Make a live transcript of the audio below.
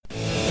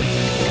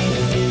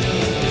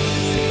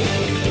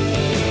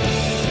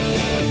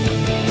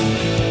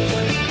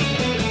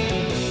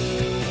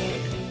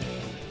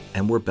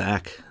we're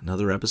back.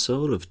 Another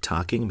episode of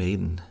Talking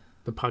Maiden.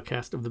 The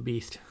podcast of the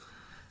beast.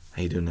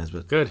 How you doing,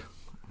 Nesbitt? Good.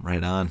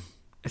 Right on.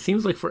 It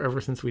seems like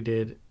forever since we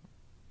did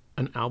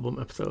an album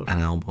episode. An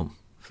album.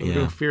 So we're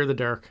doing Fear of the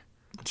Dark.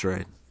 That's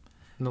right.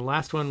 And the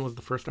last one was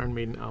the first Iron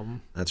Maiden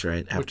album. That's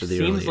right. After which the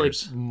early years.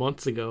 seems like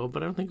months ago,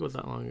 but I don't think it was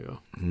that long ago.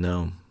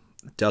 No,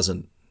 it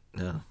doesn't.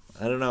 No,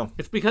 I don't know.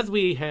 It's because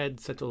we had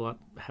such a lot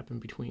happen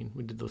between.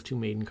 We did those 2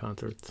 Maiden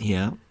concerts.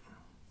 Yeah.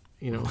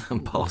 You know,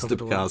 Balls to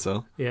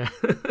Picasso. Yeah.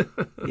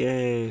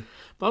 Yay.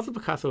 Balls to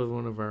Picasso is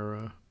one of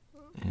our.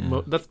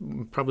 That's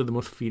probably the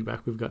most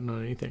feedback we've gotten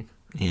on anything.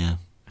 Yeah.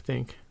 I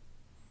think.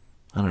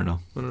 I don't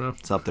know.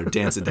 It's up there.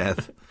 Dance of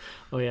Death.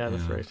 Oh, yeah,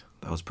 that's right.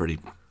 That was pretty.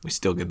 We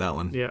still get that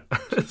one. Yeah,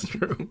 that's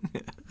true.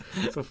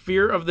 So,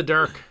 Fear of the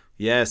Dark.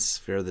 Yes,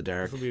 Fear of the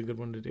Dark. This will be a good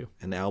one to do.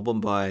 An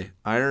album by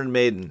Iron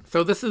Maiden.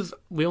 So,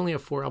 we only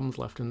have 4 albums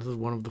left, and this is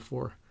one of the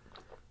 4.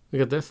 We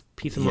got this,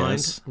 Peace of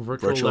Mind,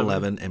 Virtual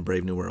 11, and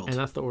Brave New World. And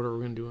that's the order we're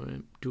going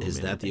to do.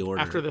 Is that the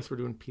order? After this, we're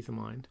doing Peace of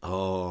Mind.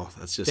 Oh,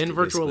 that's just then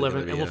Virtual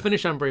 11, and we'll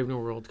finish on Brave New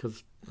World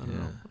because I don't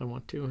know, I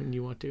want to, and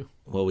you want to.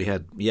 Well,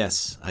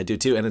 yes, I do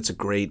too, and it's a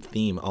great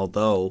theme.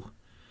 Although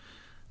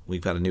we've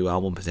got a new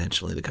album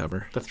potentially to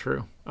cover. That's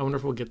true. I wonder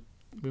if we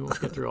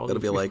won't get through all.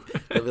 It'll be like,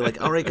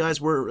 all right,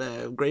 guys,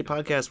 we're great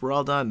podcast. We're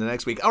all done. The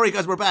next week, all right,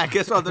 guys, we're back.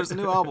 Guess what? There's a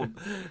new album.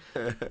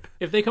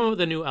 If they come up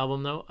with a new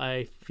album, though,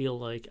 I feel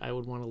like I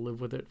would want to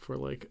live with it for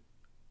like.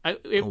 I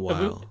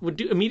would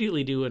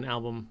immediately do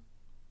an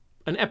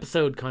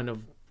episode kind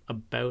of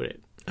about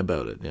it.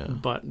 About it, yeah.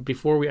 But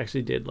before we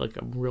actually did like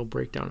a real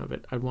breakdown of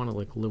it, I'd want to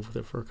like live with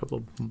it for a couple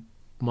of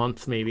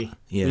months, maybe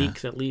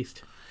weeks at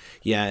least.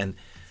 Yeah, and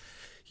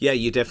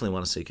you definitely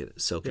want to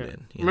soak it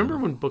in. Remember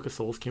when Book of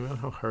Souls came out?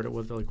 How hard it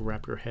was to like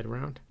wrap your head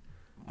around.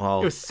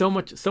 Well, it was so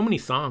many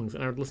songs,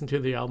 and I would listen to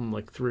the album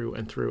like through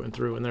and through and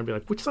through, and then I'd be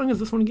like, "Which song is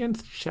this one again?"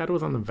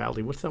 Shadows on the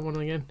Valley. What's that one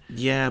again?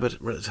 Yeah, but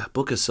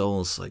Book of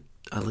Souls, like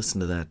I listen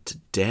to that to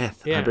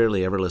death. Yeah. I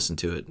barely ever listen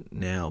to it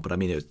now, but I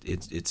mean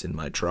it's in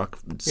my truck.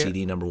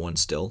 CD number 1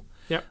 still.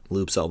 Yep.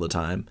 Loops all the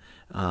time.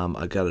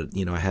 I got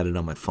it. I had it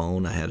on my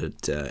phone. I had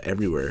it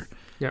everywhere.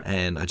 Yep.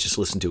 And I just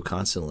listened to it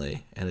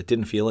constantly, and it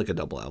didn't feel like a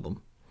double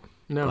album.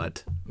 No.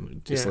 But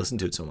just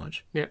listened to it so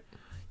much. Yeah.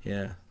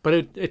 Yeah. But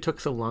it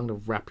took so long to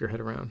wrap your head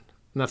around.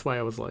 And that's why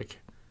I was like,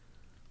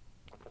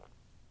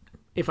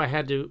 if I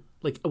had to,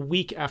 like a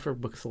week after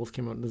Book of Souls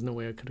came out, there's no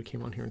way I could have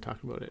came on here and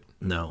talked about it.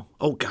 No.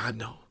 Oh, God,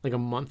 no. Like a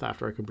month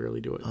after, I could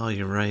barely do it. Oh,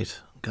 you're right.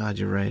 God,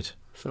 you're right.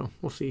 So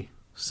we'll see.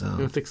 So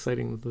it's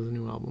exciting that there's a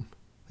new album.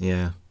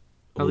 Yeah.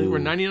 At least we're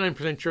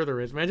 99% sure there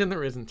is. Imagine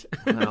there isn't.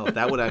 Well,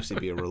 that would actually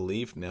be a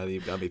relief now that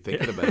you've got me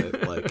thinking about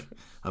it. Like,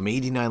 I'm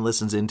 89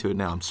 listens into it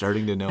now. I'm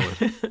starting to know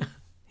it.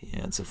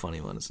 Yeah, it's a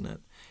funny one, isn't it?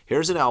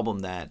 Here's an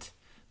album that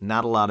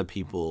not a lot of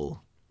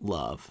people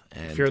love.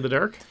 And Fear of the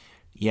Dark?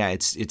 Yeah,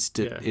 it's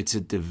a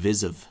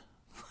divisive.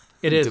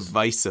 It is.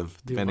 Divisive,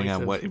 depending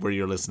on where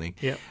you're listening.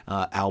 Yeah.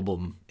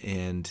 Album.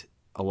 And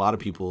a lot of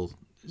people,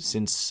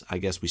 since I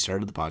guess we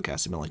started the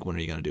podcast, have been like, when are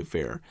you going to do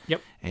Fear?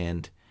 Yep.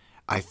 And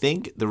I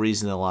think the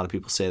reason a lot of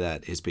people say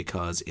that is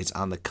because it's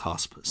on the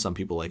cusp. Some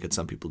people like it,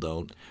 some people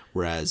don't.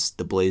 Whereas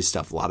the Blaze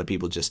stuff, a lot of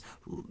people just,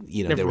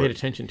 never paid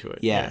attention to it.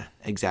 Yeah,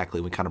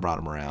 exactly. We kind of brought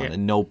them around. Yeah.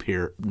 And No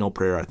Prayer,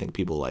 I think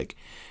people like,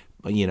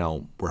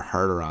 were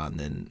harder on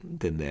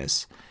than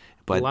this.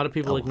 But a lot of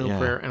people like No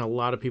Prayer, and a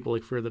lot of people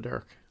like Fear of the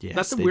Dark. Yes,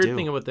 that's the weird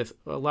thing about this.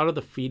 A lot of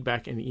the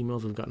feedback and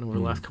emails we've gotten over the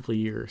last couple of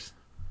years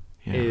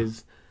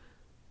is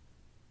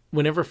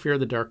whenever Fear of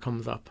the Dark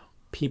comes up,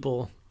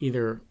 people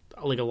either,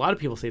 like a lot of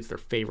people say it's their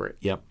favorite.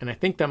 Yep. And I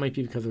think that might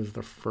be because it was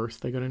the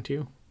first they got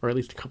into, or at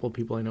least a couple of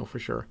people I know for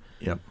sure.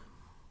 Yep.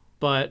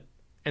 And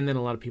then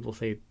a lot of people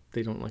say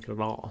they don't like it at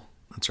all.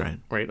 That's right.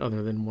 Right,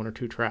 other than 1 or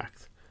 2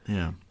 tracks.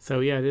 Yeah. So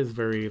yeah, it is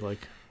very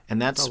like...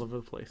 And that's all over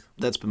the place.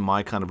 That's been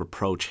my kind of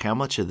approach. How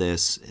much of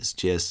this is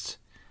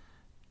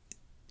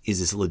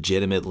this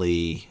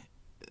legitimately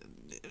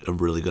a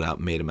really good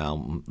Maiden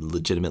album,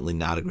 legitimately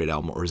not a great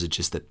album, or is it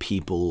just that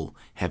people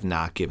have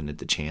not given it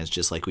the chance,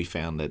 just like we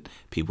found that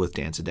people with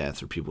Dance of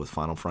Death or people with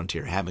Final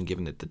Frontier haven't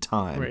given it the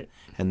time, right?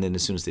 And then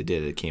as soon as they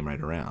did, it came right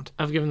around.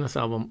 I've given this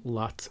album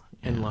lots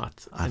and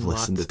lots. I've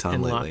listened a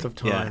ton lately. Lots of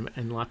time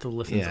and lots of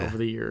listens over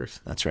the years.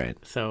 That's right.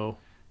 So...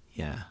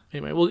 yeah.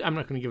 Anyway, I'm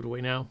not going to give it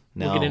away now.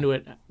 No. We'll get into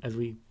it as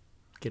we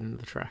get into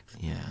the tracks.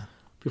 Yeah.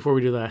 Before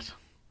we do that,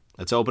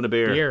 let's open a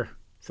beer.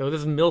 So this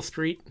is Mill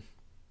Street,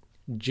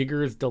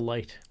 Jigger's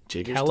Delight,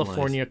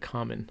 California Delight.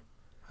 Common.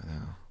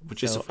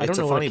 Which is it's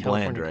a funny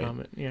blend, right?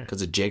 Common, yeah.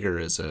 Because a Jigger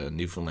is a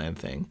Newfoundland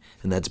thing,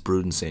 and that's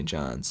brewed in St.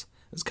 John's.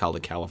 It's called a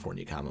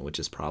California Common, which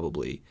is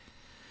probably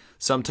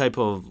some type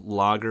of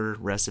lager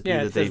recipe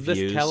that they've used.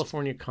 This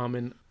California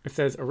Common, it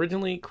says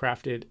originally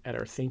crafted at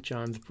our St.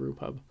 John's brew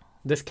pub.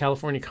 This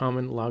California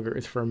Common lager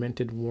is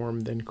fermented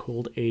warm, then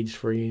cold aged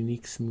for a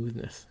unique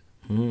smoothness.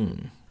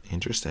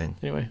 Interesting.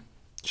 Anyway.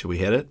 Should we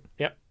hit it?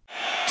 Yep.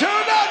 Do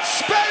not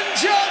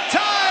spend your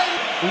time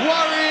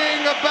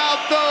worrying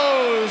about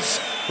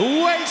those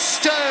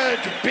wasted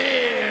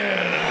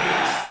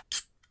beers.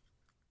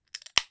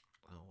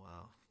 Oh,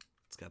 wow.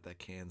 It's got that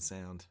can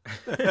sound.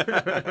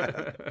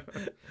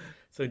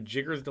 So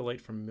Jigger's Delight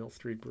from Mill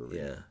Street Brewery.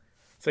 Yeah.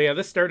 So yeah,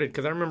 this started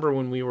because I remember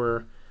when we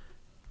were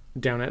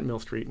down at Mill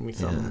Street and we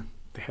saw them.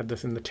 They had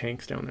this in the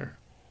tanks down there.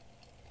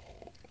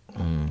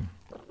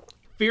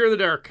 Fear of the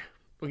Dark.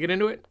 We'll get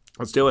into it.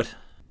 Let's do it.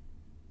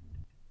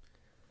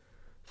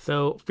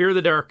 So Fear of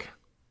the Dark,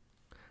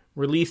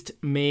 released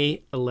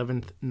May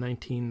 11th,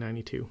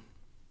 1992.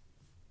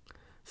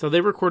 So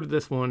they recorded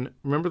this one.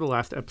 Remember the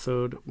last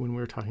episode when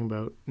we were talking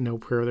about No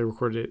Prayer? They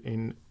recorded it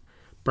in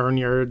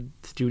Barnyard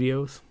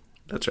Studios.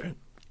 That's right.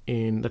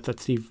 That's at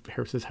Steve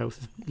Harris's house.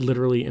 It's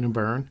literally in a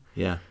barn.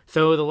 Yeah.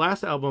 So the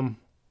last album,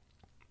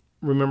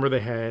 remember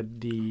they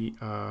had the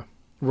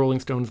Rolling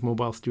Stones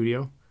mobile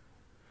studio.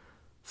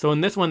 So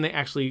in this one, they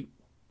actually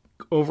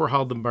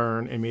overhauled the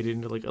barn and made it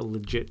into like a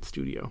legit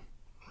studio.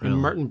 Really?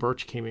 And Martin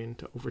Birch came in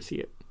to oversee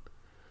it.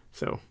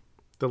 So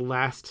the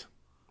last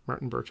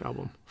Martin Birch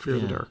album, Fear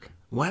of the Dark.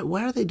 Why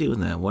are they doing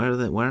that? Why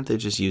aren't they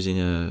just using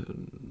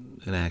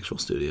an actual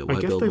studio? Why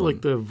I guess build they one?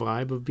 like the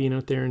vibe of being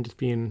out there and just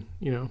being,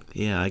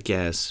 Yeah, I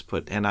guess.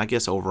 And I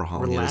guess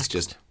overhauling it is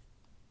just,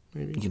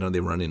 maybe. they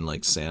run in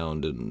like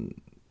sound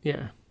and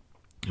Yeah.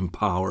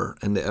 power,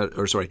 and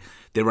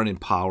they run in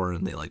power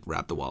and they like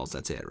wrap the walls.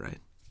 That's it, right?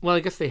 Well, I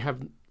guess they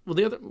have. Well,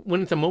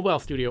 when it's a mobile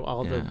studio,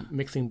 all the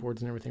mixing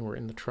boards and everything were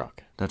in the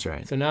truck. That's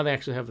right. So now they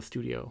actually have a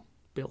studio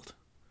built.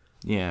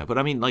 Yeah, but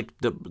I mean, like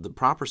the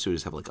proper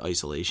studios have like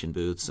isolation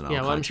booths and all.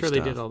 Yeah, well, I'm kinds sure of they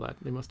stuff. did all that.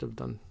 They must have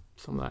done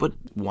some of that. But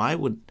why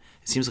would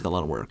it seems like a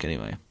lot of work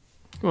anyway?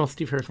 Well,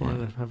 Steve Harris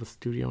wanted to have a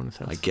studio in his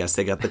house. I guess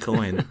they got the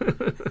coin.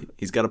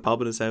 He's got a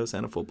pub in his house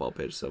and a football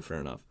pitch, so fair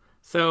enough.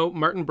 So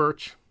Martin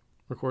Birch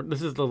recorded.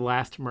 This is the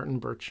last Martin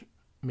Birch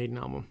Maiden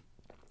album.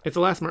 It's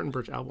the last Martin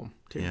Birch album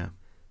too. Yeah.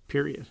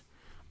 Period.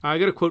 I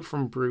got a quote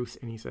from Bruce,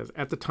 and he says,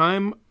 "At the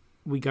time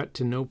we got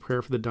to No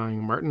Prayer for the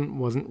Dying, Martin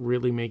wasn't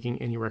really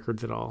making any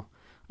records at all,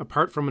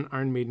 apart from an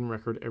Iron Maiden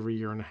record every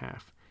year and a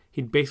half.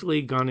 He'd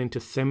basically gone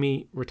into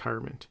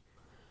semi-retirement.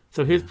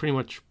 So he was pretty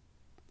much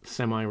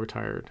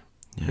semi-retired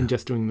and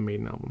just doing the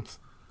Maiden albums.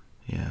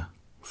 Yeah.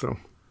 So,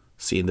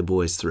 Seeing the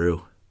boys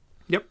through.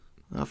 yep.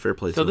 Oh, fair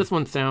play. So to this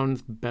one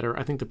sounds better.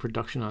 I think the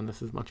production on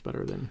this is much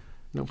better than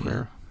No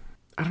Prayer.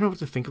 I don't know what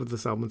to think of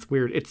this album. It's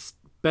weird. It's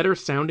better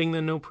sounding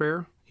than No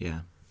Prayer.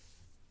 Yeah.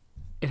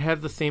 It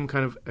has the same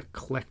kind of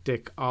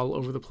eclectic, all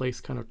over the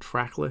place kind of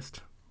track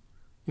list.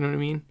 You know what I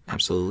mean?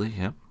 Absolutely.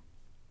 Yeah.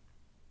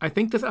 I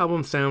think this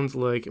album sounds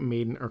like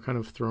Maiden are kind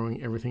of throwing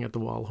everything at the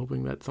wall,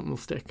 hoping that something will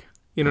stick.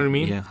 You know what I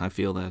mean? Yeah, I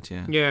feel that.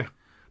 Yeah. Yeah.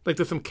 Like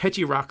there's some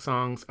catchy rock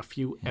songs, a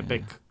few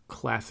epic,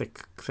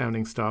 classic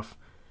sounding stuff.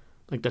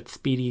 Like that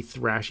speedy,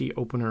 thrashy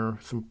opener,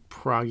 some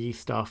proggy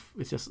stuff.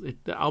 It's just,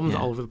 the album's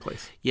all over the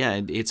place. Yeah,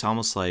 and it's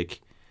almost like,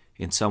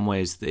 in some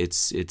ways,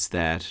 it's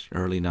that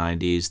early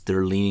 '90s.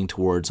 They're leaning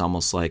towards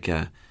almost like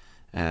a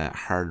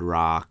hard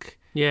rock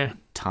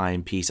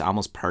timepiece.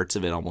 Almost parts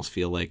of it almost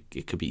feel like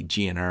it could be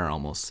GNR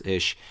almost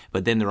ish.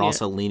 But then they're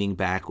also leaning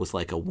back with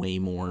like a way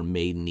more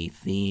Maiden-y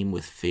theme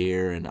with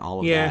Fear and all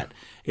of that.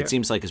 It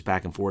seems like it's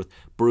back and forth.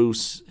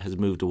 Bruce has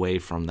moved away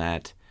from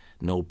that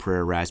No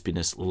Prayer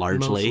raspiness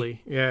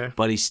largely. Mostly,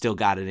 But he's still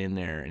got it in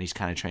there, and he's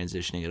kind of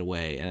transitioning it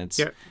away. And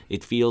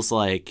it feels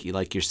like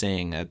you're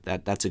saying,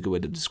 that's a good way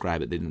to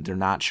describe it. They're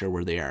not sure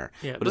where they are.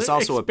 Yeah, but it's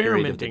also a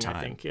period of the time.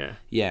 I think,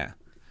 Yeah.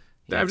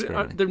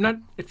 They're not.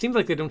 It seems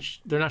like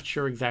they're not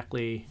sure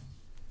exactly.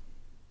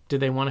 Do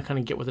they want to kind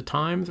of get with the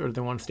times, or do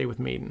they want to stay with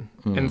Maiden?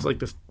 And it's like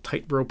this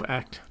tightrope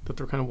act that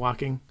they're kind of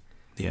walking.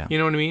 Yeah. You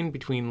know what I mean?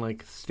 Between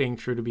like staying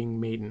true to being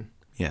Maiden.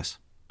 Yes.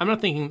 I'm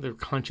not thinking they're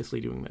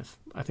consciously doing this.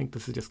 I think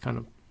this is just kind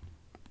of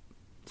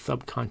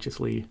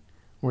subconsciously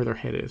where their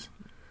head is.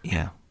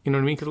 Yeah. You know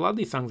what I mean? Because a lot of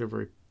these songs are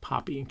very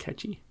poppy and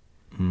catchy,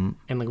 and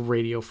like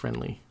radio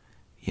friendly.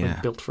 Yeah.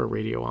 Like built for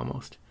radio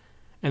almost.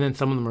 And then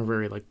some of them are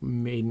very like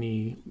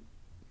Maiden-y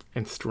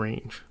and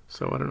strange.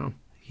 So I don't know.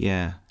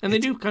 Yeah. And they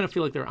do kind of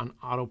feel like they're on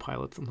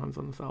autopilot sometimes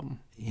on this album.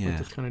 Yeah. Like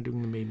just kind of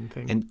doing the Maiden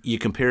thing. And you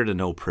compare it to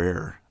No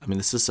Prayer. I mean,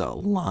 this is a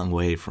long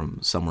way from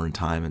Somewhere in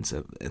Time and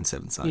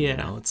Seven Son. Yeah. You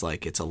know, it's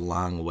like it's a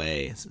long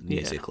way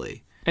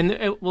musically. And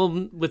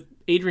well, with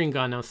Adrian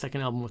gone now,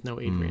 second album with no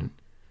Adrian.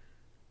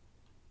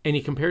 And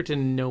you compare it to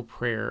No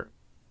Prayer,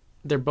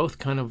 they're both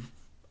kind of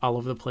all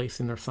over the place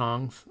in their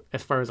songs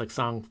as far as like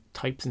song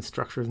types and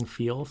structures and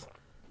feels.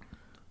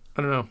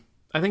 I don't know.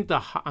 I think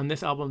on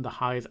this album, the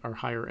highs are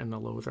higher and the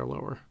lows are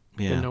lower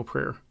than No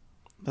Prayer.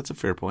 That's a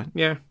fair point.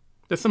 Yeah.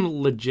 There's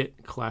some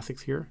legit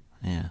classics here.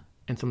 Yeah.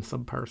 And some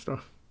subpar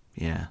stuff.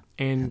 Yeah.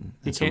 And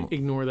you can't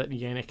ignore that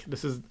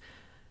this is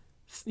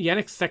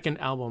Yannick's second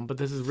album, but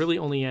this is really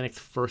only Yannick's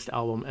first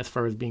album as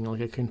far as being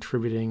like a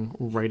contributing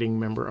writing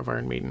member of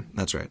Iron Maiden.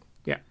 That's right.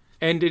 Yeah.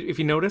 And if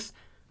you notice,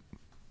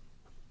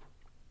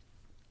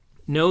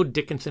 no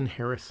Dickinson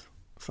Harris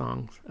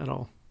songs at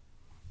all.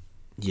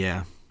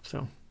 Yeah.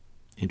 So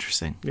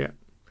interesting. Yeah.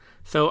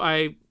 So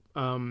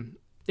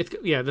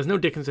there's no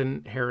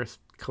Dickinson Harris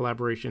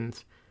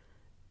collaborations.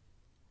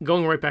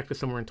 Going right back to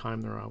Somewhere in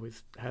Time, there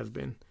always has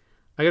been.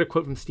 I got a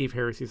quote from Steve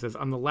Harris. He says,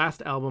 "On the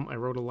last album, I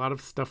wrote a lot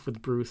of stuff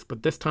with Bruce,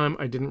 but this time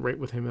I didn't write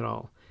with him at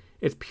all.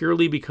 it's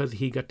purely because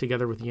he got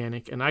together with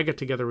Yannick and I got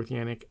together with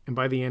Yannick, and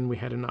by the end we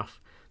had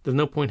enough. There's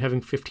no point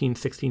having 15,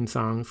 16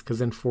 songs because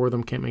then 4 of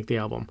them can't make the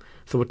album.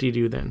 So what do you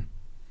do then?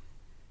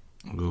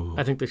 Ooh.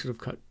 I think they should have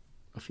cut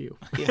a few.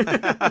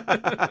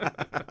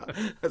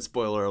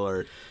 Spoiler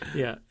alert.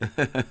 Yeah.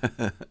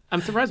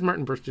 I'm surprised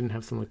Martin Birch didn't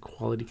have some like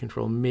quality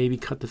control. Maybe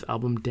cut this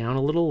album down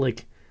a little.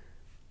 Like,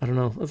 I don't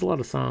know. There's a lot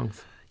of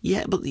songs.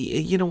 Yeah, but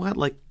you know what?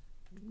 Like,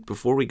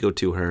 before we go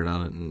too hard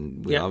on it,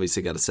 and we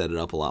obviously got to set it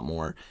up a lot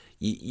more.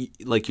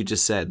 Like you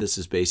just said, this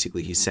is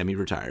basically he's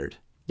semi-retired.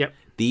 Yep.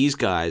 These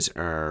guys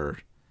are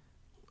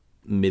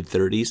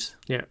mid-30s.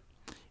 Yeah.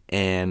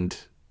 And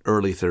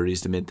early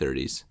 30s to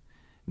mid-30s.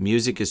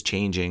 Music is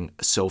changing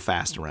so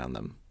fast around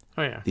them.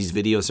 Oh, yeah. These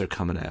videos are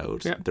coming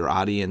out. Yep. Their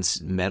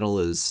audience, metal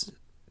is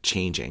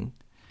changing.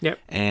 Yep.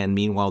 And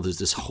meanwhile, there's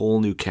this whole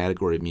new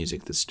category of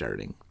music that's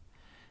starting.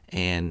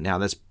 And now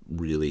that's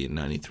really a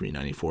 93,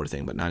 94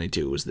 thing, but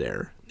 92 was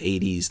there.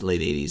 80s,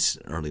 late 80s,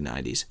 early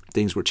 90s.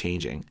 Things were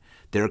changing.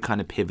 They're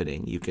kind of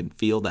pivoting. You can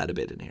feel that a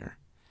bit in here.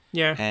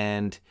 Yeah.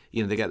 And,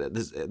 you know, they got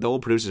this, the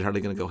old producer's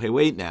hardly going to go, hey,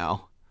 wait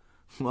now.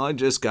 Well, I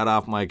just got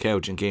off my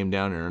couch and came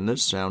down here, and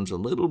this sounds a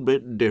little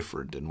bit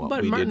different than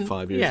what we did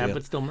 5 years ago. Yeah,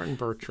 but still Martin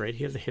Birch, right?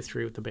 He has a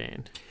history with the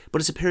band.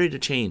 But it's a period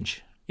of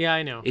change. Yeah,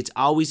 I know. It's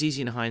always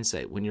easy in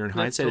hindsight. When you're in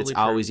hindsight, totally it's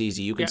always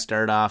easy. You can Yeah.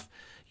 start off,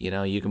 you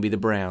know, you can be the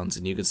Browns,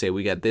 and you can say,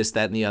 we got this,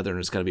 that, and the other, and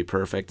it's going to be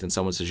perfect, and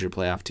someone says you're a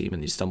playoff team,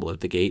 and you stumble at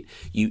the gate.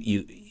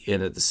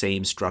 And at the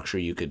same structure,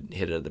 you could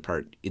hit it at the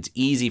park. It's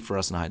easy for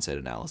us in hindsight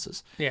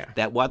analysis. Yeah.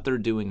 That what they're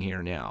doing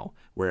here now,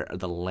 where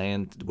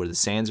the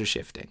sands are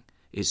shifting,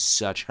 is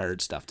such hard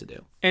stuff to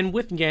do. And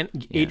with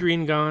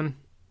Adrian gone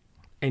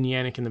and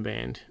Yannick in the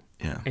band,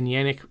 Yeah. and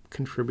Yannick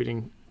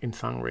contributing in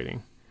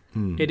songwriting,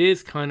 it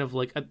is kind of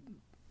like,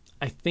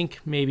 I think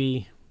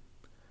maybe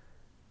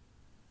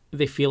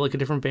they feel like a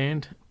different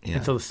band. Yeah.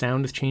 And so the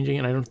sound is changing,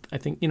 and I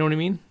think, you know what I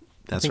mean?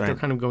 That's I think right. they're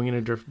kind of going in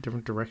a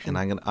different direction. And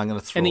I'm gonna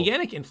throw. And the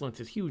Yannick influence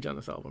is huge on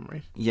this album,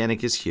 right?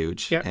 Yannick is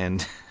huge, Yeah.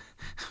 and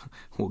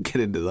we'll get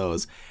into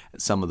those,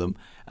 some of them.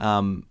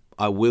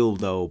 I will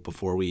though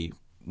before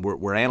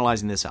we're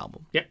analyzing this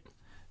album. Yep.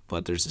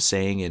 But there's a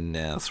saying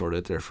in sort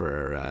of there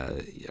for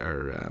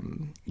our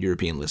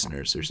European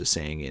listeners. There's a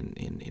saying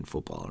in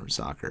football or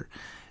soccer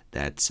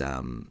that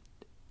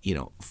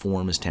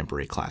form is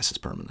temporary, class is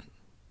permanent,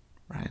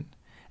 right?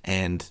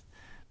 And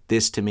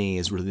this to me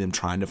is really them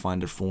trying to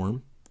find a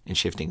form in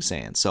shifting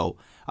sand. So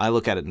I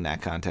look at it in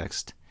that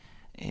context,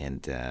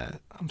 and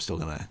I'm still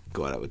gonna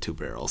go at it with 2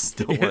 barrels.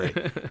 Don't worry.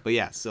 But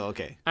yeah, so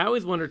okay. I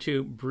always wonder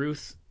too,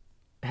 Bruce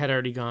had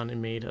already gone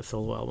and made a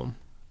solo album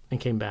and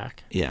came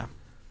back. Yeah.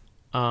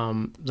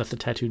 That's the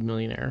Tattooed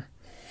Millionaire.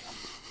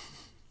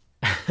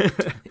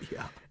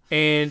 Yeah.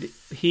 And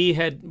he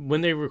had,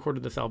 when they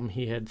recorded this album,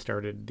 he had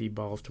started the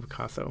Balls to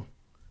Picasso.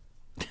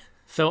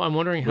 So I'm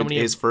wondering how many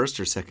his first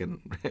or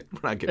second. We're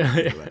not getting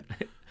into that.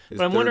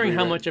 But I'm wondering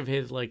how much of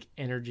his like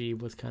energy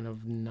was kind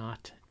of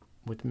not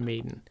with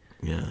Maiden.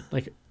 Yeah.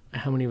 Like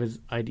how many of his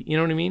ideas, you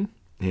know what I mean?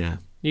 Yeah.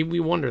 We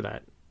wonder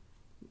that.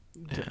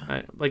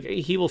 Yeah. Like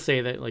he will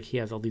say that like he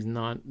has all these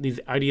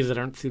ideas that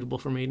aren't suitable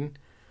for Maiden.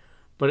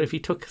 But if he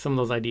took some of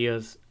those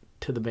ideas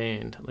to the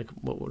band, like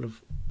what would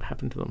have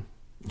happened to them?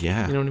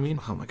 Yeah. You know what I mean?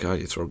 Oh my God!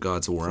 You throw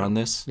God's War on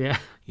this. Yeah.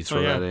 You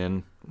throw yeah. that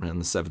in around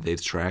the 7th,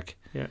 8th track.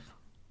 Yeah.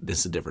 This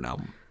is a different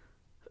album.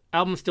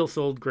 Album still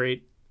sold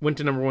great. Went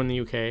to number 1 in the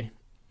UK.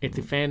 It's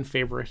a fan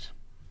favorite.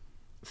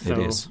 So, It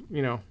is.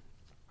 you know,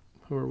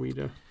 who are we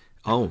to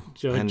And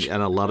judge?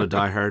 a lot of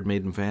diehard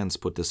Maiden fans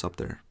put this up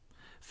there.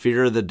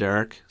 Fear of the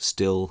Dark,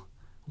 still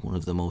one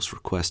of the most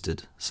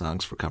requested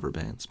songs for cover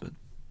bands. But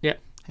Yeah,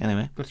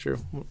 anyway, that's true.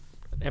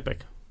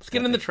 Epic. Let's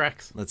get into the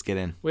tracks. let's get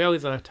in. We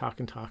always talk,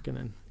 and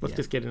then let's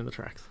just get into the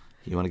tracks.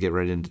 You want to get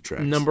right into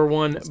tracks? Number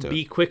 1, do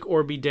Be it. Quick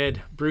or Be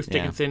Dead. Bruce Yeah.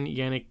 Dickinson,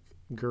 Yannick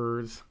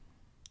Gers.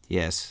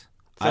 Yes.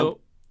 So,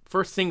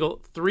 first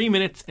single, 3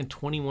 minutes and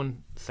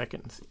 21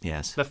 seconds.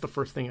 Yes. That's the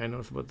first thing I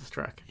noticed about this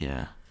track.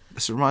 Yeah.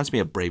 This reminds me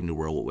of Brave New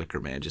World with Wicker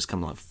Man, just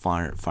coming like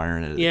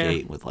firing it at the Yeah.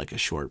 gate with like a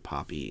short,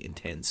 poppy,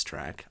 intense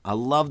track. I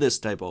love this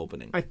type of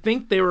opening. I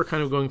think they were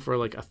kind of going for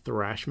like a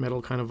thrash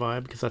metal kind of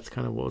vibe because that's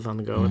kind of what was on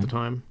the go at the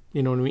time.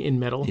 You know what I mean? In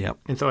metal. Yep.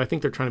 And so I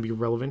think they're trying to be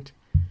relevant.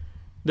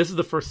 This is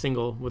the first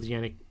single with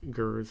Yannick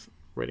Gers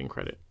writing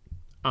credit.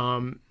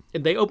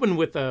 They open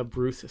with a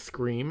Bruce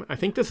scream. I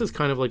think this is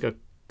kind of like a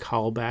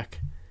callback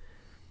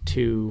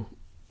to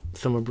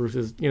some of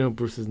Bruce's,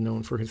 Bruce is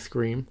known for his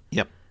scream.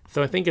 Yep.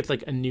 So I think it's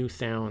like a new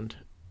sound,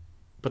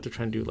 but they're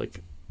trying to do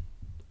like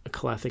a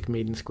classic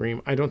Maiden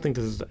scream. I don't think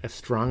this is as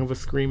strong of a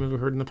scream as we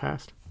heard in the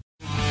past.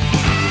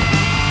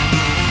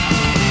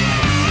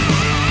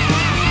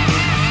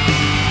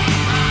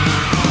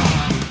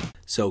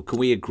 So can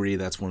we agree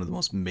that's one of the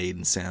most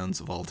Maiden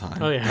sounds of all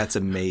time? Oh, yeah. That's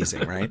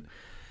amazing, right?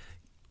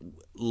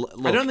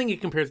 Look, I don't think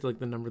it compares to like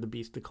the Number of the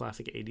Beast, the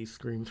classic 80s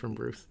screams from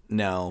Bruce.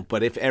 No,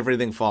 but if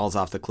everything falls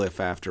off the cliff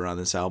after on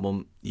this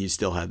album, you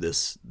still have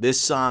this.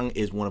 This song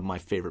is one of my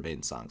favorite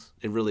Maiden songs.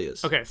 It really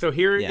is. Okay, so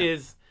here Yeah.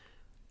 is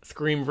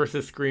scream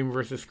versus scream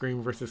versus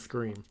scream versus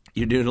scream.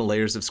 You're doing the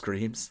layers of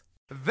screams?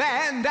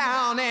 Then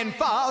down in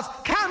falls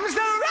comes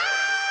the rain.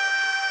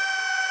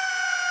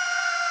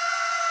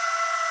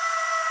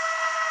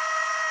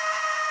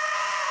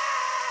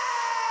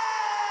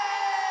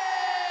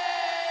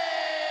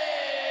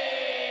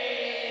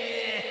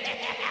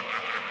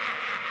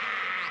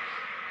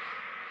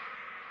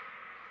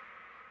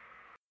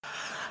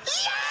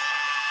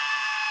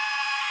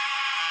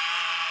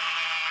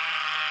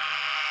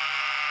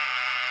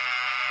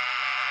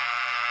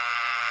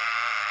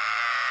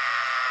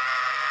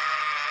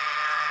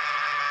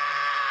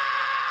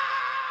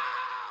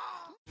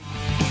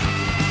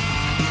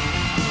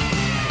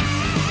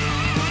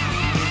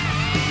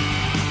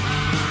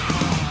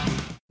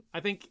 I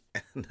think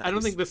I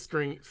don't think this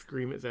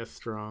scream is as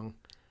strong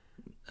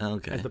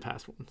Okay. as the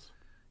past ones.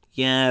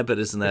 Yeah, but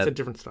isn't It's a that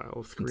different style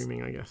of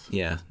screaming, I guess.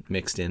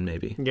 mixed in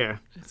maybe? Yeah.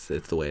 It's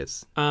the way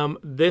it's.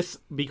 This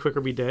Be Quick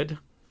or Be Dead,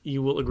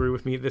 you will agree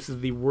with me, this is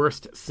the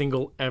worst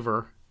single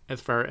ever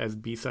as far as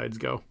B-sides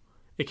go.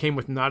 It came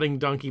with Nodding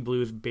Donkey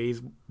Blues,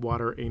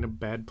 Bayswater Ain't a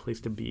Bad Place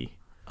to Be.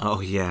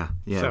 Oh yeah.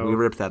 So- we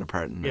ripped that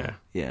apart.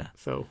 Yeah.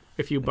 So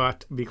if you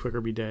bought Be Quick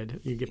or Be Dead,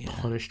 you get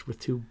punished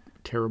with 2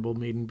 terrible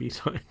Maiden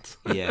B-sides.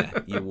 Yeah,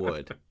 you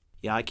would.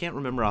 Yeah, I can't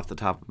remember off the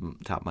top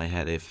of my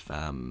head if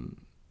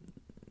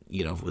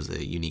if it was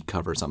a unique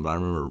cover or something. But I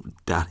remember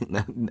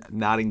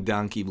Nodding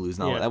Donkey Blues.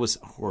 No, Yeah. that was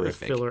It's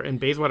horrific. filler. And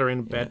Bayswater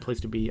Ain't a Bad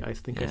Place to Be, I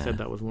think I said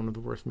that was one of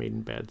the worst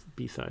Maiden bad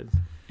B-sides.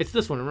 It's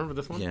this one. Remember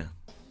this one? Yeah.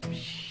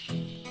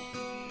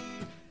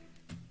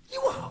 You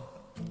are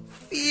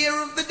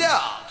Fear of the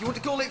Dark. You want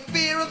to call it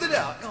Fear of the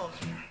Dark? Oh.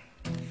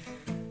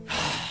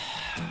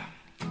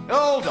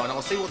 Hold on,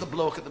 I'll see what the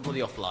bloke at the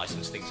bloody off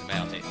licence thinks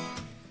about it.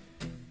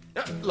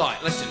 Right,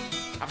 listen.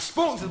 I've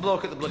spoken to the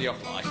bloke at the bloody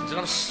off licence, and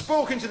I've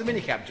spoken to the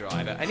minicab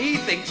driver, and he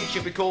thinks it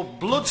should be called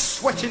Blood,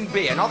 Sweat and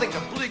Beer, and I think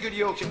it's a bloody good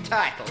Yorkshire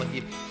title. If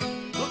you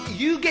look,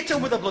 you get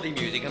on with the bloody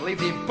music and leave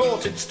the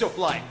important stuff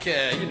like,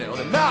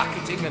 the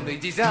marketing and the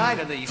design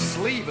and the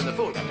sleeve and the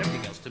photograph and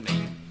everything else to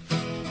me.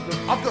 Look,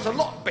 I've got a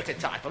lot better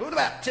title. What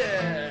about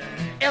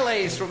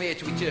LA's From Here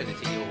to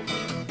Eternity,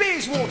 or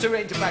Bayswater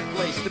Ain't a Bad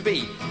Place to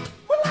Be?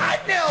 Well, I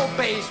know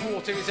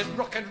Bayswater isn't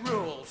rock and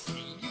roll,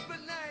 Steve, but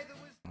neither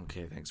was...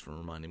 Okay, thanks for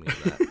reminding me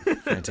of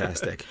that.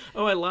 Fantastic.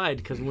 Oh, I lied,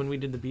 because when we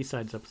did the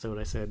B-sides episode,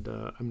 I said,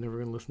 I'm never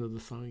going to listen to the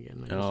song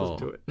again. I just listened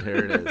to it.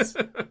 There it is.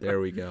 There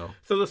we go.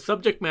 So the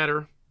subject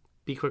matter,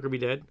 Be Quick or Be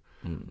Dead,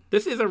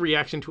 this is a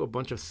reaction to a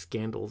bunch of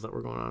scandals that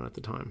were going on at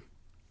the time.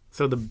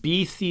 So the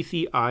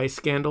BCCI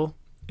scandal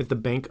is the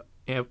Bank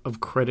of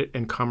Credit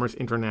and Commerce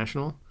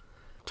International.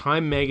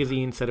 Time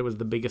magazine said it was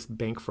the biggest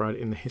bank fraud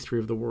in the history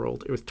of the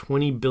world. It was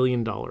 $20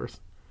 billion.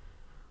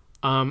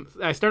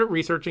 I started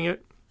researching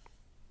it,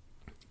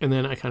 and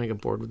then I kind of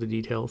got bored with the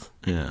details.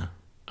 Yeah.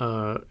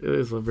 It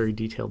was a very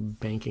detailed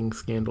banking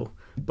scandal,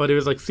 but it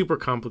was like super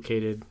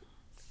complicated.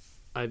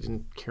 I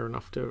didn't care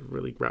enough to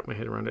really wrap my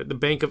head around it. The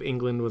Bank of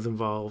England was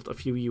involved, a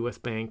few U.S.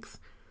 banks,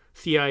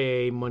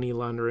 CIA, money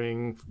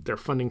laundering, they're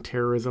funding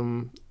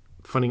terrorism,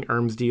 funding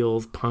arms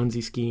deals,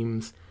 Ponzi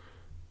schemes.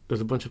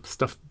 There's a bunch of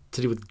stuff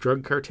to do with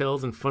drug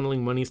cartels and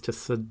funneling monies to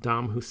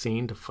Saddam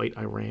Hussein to fight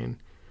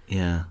Iran.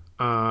 Yeah.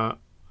 I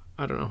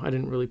don't know. I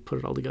didn't really put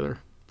it all together,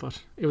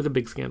 but it was a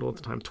big scandal at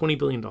the time. $20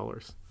 billion.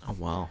 Oh,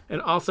 wow.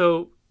 And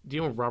also, do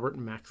you know Robert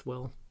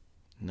Maxwell?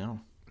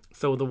 No.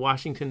 So the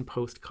Washington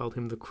Post called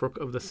him the crook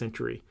of the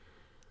century.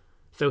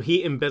 So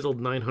he embezzled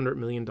 $900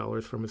 million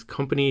from his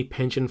company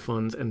pension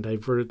funds and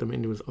diverted them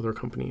into his other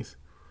companies.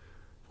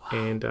 Wow.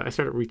 And I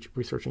started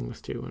researching this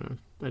too, and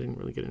I didn't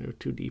really get into it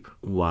too deep.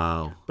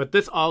 Wow. But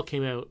this all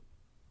came out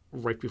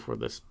right before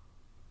this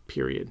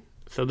period.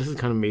 So this is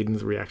kind of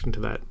Maiden's reaction to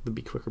that, the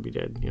Be Quick or Be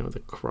Dead,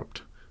 the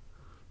corrupt,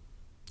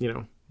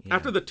 Yeah.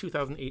 After the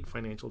 2008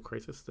 financial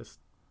crisis, this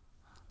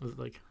was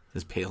like...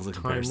 This pales in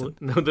comparison.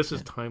 No, this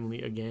is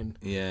timely again.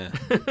 Yeah.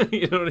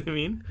 You know what I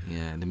mean?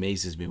 Yeah, it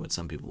amazes me what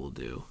some people will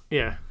do.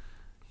 Yeah.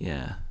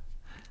 Yeah.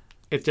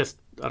 It's just,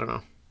 I don't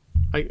know.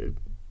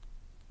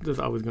 There's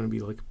always going to be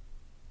like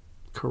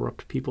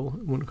corrupt people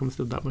when it comes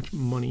to that much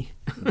money.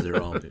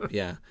 They're all,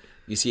 yeah.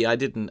 You see, I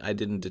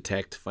didn't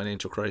detect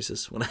financial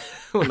crisis when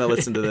I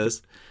listened to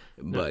this.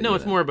 But no,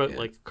 it's more about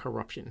like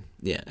corruption.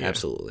 Yeah,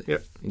 absolutely.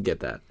 Yep. You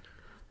get that.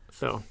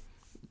 So,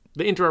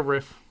 the intro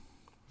riff,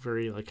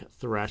 very like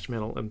thrash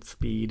metal and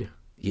speed.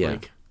 Yeah.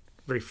 Like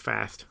very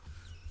fast,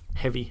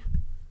 heavy.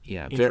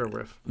 Yeah. Intro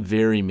riff.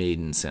 Very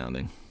Maiden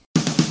sounding.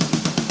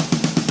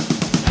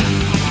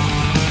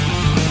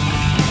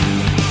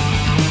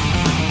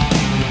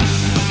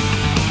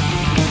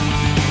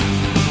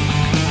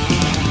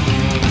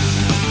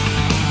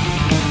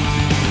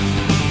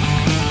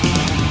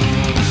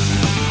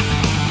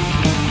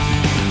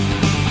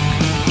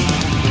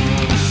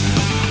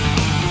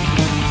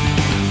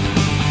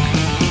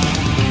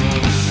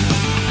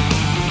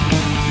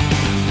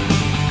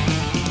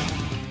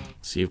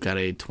 So you've got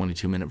a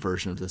 22-minute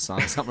version of this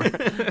song somewhere.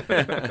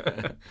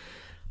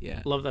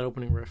 Yeah. Love that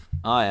opening riff.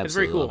 Oh, I absolutely it's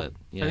very cool. love it.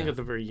 Yeah. I think it's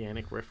a very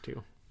Yannick riff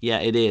too. Yeah,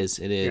 it is.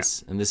 It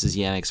is. Yeah. And this is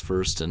Yannick's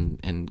first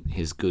and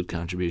his good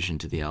contribution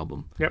to the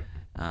album. Yep.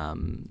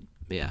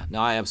 Yeah, no,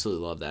 I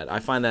absolutely love that. I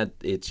find that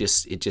it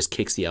just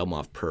kicks the album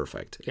off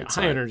perfect. Yeah, It's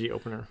high energy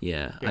opener.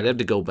 Yeah, I'd have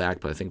to go back,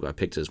 but I think I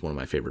picked it as one of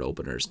my favorite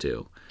openers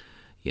too.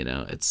 You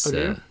know, it's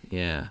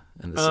yeah,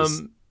 and this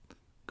is.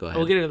 Go ahead.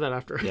 We'll get into that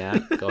after. Yeah,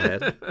 go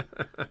ahead.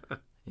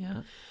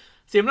 Yeah.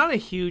 See, I'm not a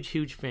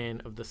huge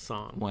fan of the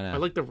song. Why not? I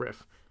like the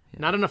riff. Yeah.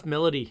 Not enough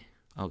melody.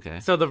 Okay.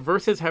 So the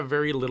verses have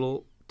very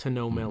little to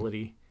no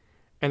melody,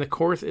 and the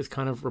chorus is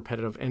kind of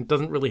repetitive and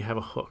doesn't really have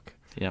a hook.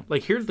 Yeah.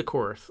 Like, here's the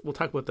chorus. We'll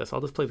talk about this.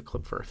 I'll just play the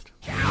clip first.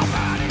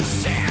 Calvin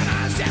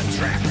sinners and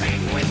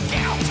dripping with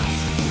guilt,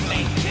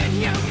 making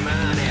your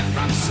money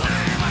from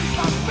slime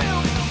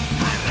unfulfilled,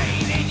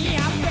 hiding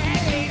your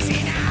bellies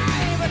in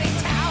ivory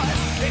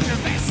towers,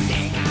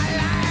 investing our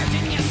lives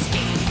in your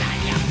schemes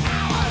and your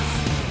powers.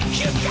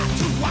 You've got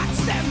to watch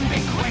them be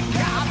quick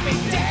or be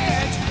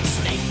dead.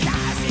 Snake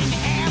eyes in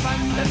heaven,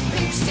 the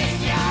thieves in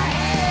your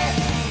head.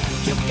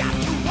 You've got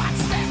to watch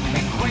them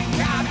be quick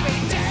or be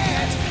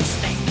dead.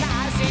 Snake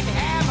eyes in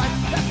heaven,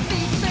 the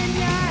thief in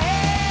your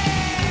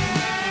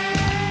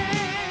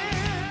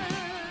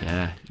head.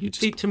 Yeah. You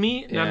just, See, to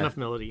me, not Yeah. enough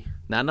melody.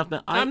 not enough.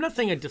 I'm not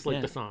saying I dislike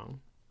yeah. the song.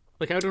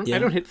 Like, I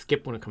don't hit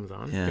skip when it comes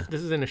on. Yeah. If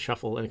this is in a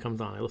shuffle and it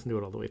comes on, I listen to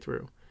it all the way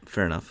through.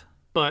 Fair enough.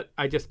 But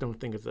I just don't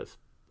think it's a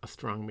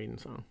strong Maiden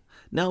song.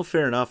 No,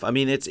 fair enough. I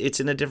mean, it's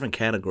in a different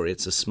category.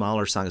 It's a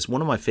smaller song. It's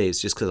one of my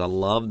faves just because I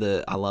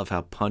love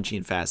how punchy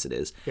and fast it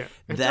is. Yeah,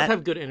 it does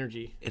have good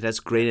energy. It has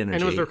great energy.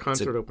 And it was their It's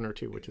concert opener,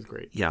 too, which is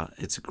great. Yeah,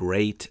 it's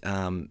great.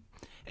 And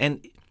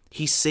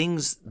he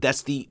sings.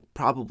 That's the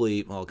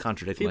probably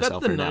contradicting See, that's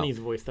myself the here now. Nanny's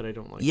voice that I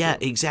don't like. Yeah,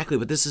 too. exactly.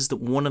 But this is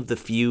one of the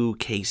few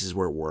cases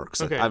where it works.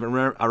 Like, Okay.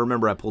 I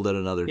remember I pulled out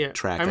another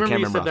track. I remember can't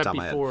you remember said off the that top of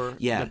my head. before.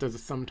 Yeah, That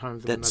there's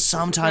sometimes when that that's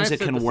sometimes I've it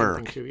said can the same work,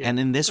 thing too, yeah. and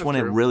in this That's one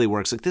true. it really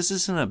works. Like, this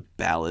isn't a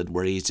ballad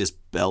where he's just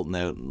belting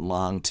out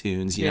long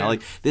tunes, you know. Yeah.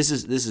 Like, this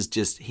is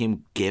just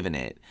him giving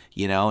it,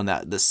 you know. And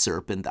the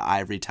serpent, the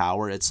ivory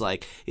tower. It's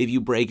like, if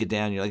you break it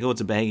down, you're like, oh,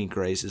 it's a banging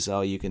crisis.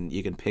 Oh, you can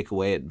pick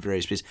away at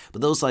various pieces,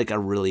 but those like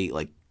are really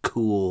like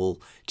cool.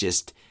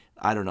 Just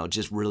I don't know,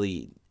 just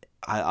really.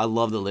 I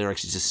love the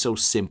lyrics. It's just so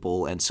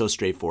simple and so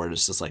straightforward.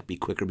 It's just like, be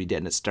quick or be dead.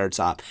 And it starts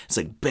off. It's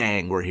like,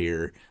 bang, we're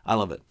here. I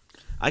love it.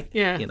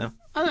 You know.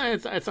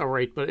 It's all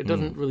right, but it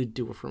doesn't really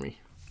do it for me.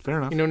 Fair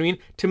enough. You know what I mean?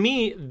 To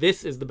me,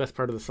 this is the best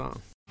part of the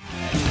song.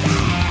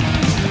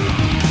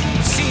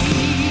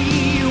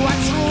 See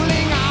what's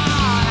ruling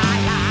all our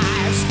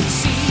lives.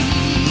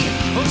 See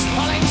who's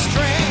pulling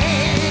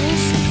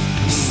strings.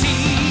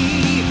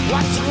 See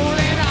what's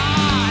ruling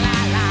all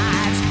our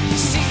lives.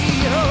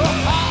 See who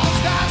pulls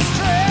the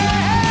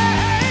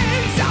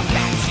strings. I'll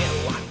bet you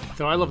one.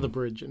 So I love the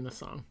bridge in this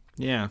song.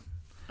 Yeah.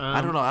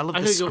 I don't know. I love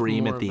the could go for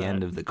scream more at the of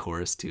end that. of the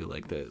chorus too.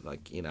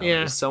 You know, Yeah.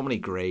 there's so many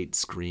great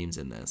screams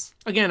in this.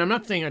 Again, I'm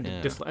not saying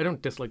I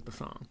don't dislike the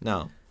song.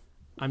 No.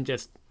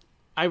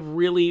 I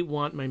really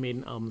want my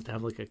Maiden albums to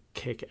have like a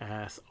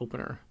kick-ass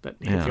opener that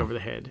hits you over the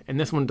head, and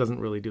this one doesn't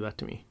really do that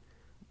to me.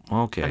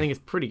 Okay. I think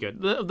it's pretty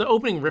good. The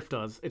opening riff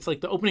does. It's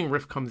like the opening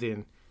riff comes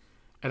in,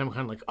 and I'm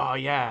kind of like, oh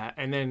yeah,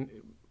 and then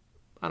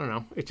I don't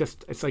know.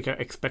 It's like I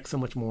expect so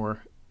much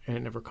more, and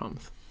it never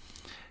comes.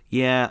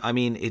 Yeah, I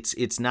mean,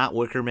 it's not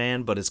Wicker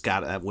Man, but it's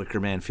got that Wicker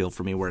Man feel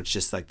for me, where it's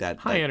just like that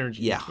High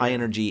energy. Yeah, high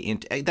energy.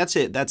 That's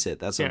it. That's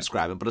what I'm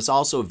describing. But it's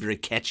also very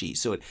catchy,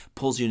 so it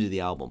pulls you into the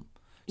album.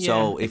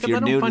 So if except you're I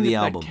don't new to find the it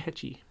that album,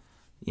 catchy.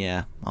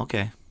 yeah,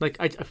 okay. Like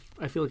I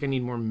feel like I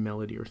need more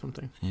melody or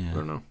something. Yeah. I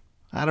don't know.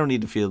 I don't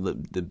need to feel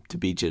to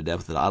beat you to death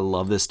with it. I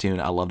love this tune.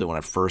 I loved it when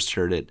I first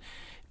heard it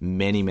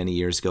many, many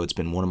years ago. It's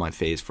been one of my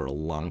faves for a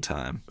long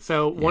time.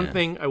 So one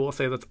thing I will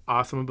say that's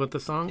awesome about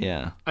the song,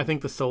 Yeah. I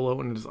think the solo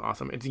in it is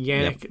awesome. It's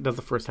Yannick does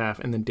the first half,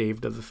 and then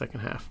Dave does the second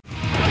half.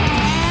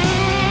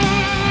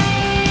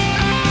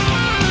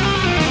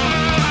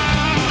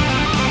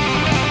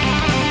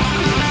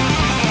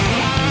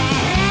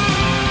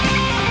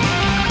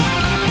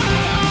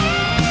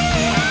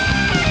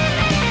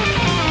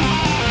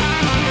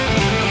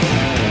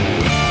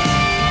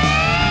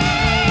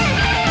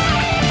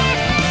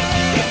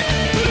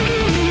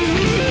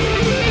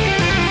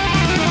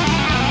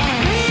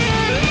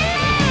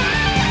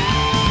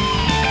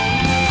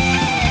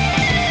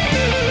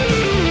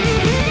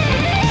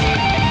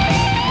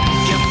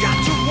 You've got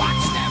to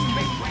watch them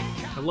be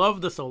quick. I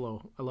love the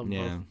solo. I love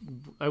Yeah.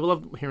 both. I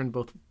love hearing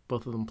both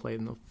of them play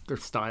in their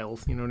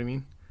styles. You know what I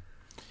mean?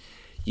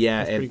 Yeah,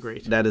 That's and pretty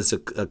great. that is a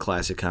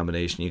classic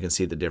combination. You can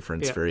see the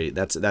difference. Yeah.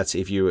 That's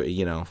if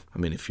you know, I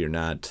mean,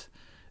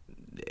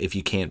 if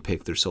you can't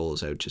pick their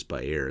solos out just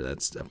by ear,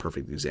 that's a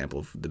perfect example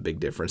of the big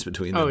difference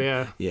between them. Oh,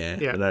 yeah. yeah.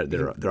 Yeah. And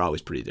they're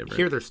always pretty different.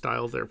 Hear their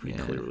styles there pretty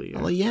clearly. Yeah.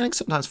 Although Yannick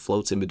sometimes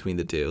floats in between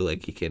the two.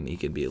 Like he can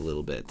be a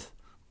little bit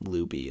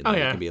loopy and Oh, then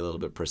yeah. he can be a little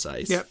bit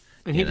precise. Yep.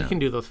 And you he know. can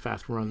do those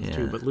fast runs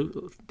too, Yeah.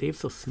 but Dave's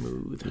so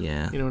smooth.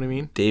 Yeah. You know what I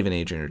mean? Dave and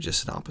Adrian are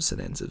just at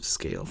opposite ends of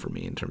scale for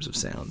me in terms of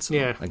sound. So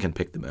Yeah. I can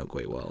pick them out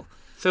quite well.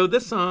 So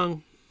this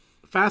song,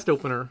 fast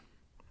opener,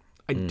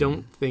 I Hmm.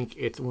 don't think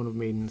it's one of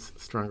Maiden's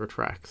stronger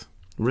tracks.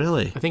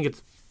 Really? I think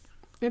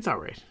it's all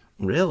right.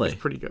 Really?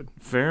 Pretty good.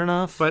 Fair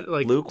enough. But,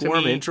 like,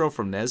 lukewarm to me- intro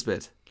from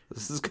Nesbitt.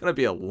 This is gonna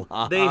be a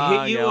long. They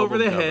hit you over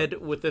the album cover.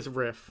 head with this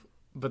riff,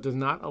 but there's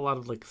not a lot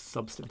of like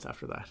substance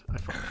after that. I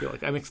feel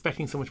like I'm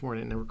expecting so much more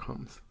and it never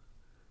comes.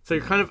 So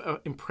you're kind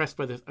of impressed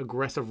by this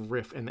aggressive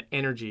riff and the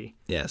energy.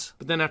 Yes.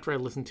 But then after I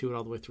listen to it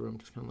all the way through, I'm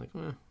just kind of like,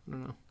 I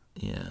don't know.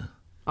 Yeah.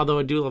 Although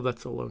I do love that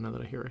solo now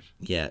that I hear it.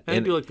 Yeah. And I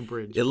do like the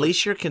bridge. At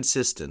least you're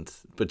consistent.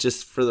 But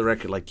just for the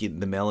record, like the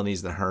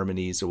melodies, the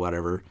harmonies, or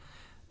whatever,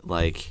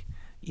 like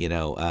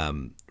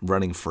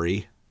Running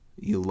Free,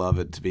 you love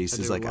it to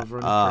pieces. do Like, love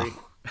Running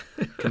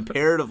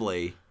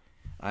comparatively,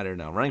 I don't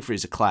know. Running Free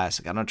is a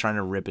classic. I'm not trying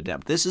to rip it down.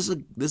 But this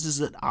is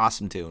an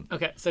awesome tune.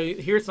 Okay, so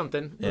here's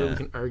something that we Yeah.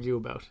 can argue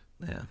about.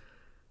 Yeah.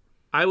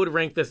 I would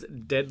rank this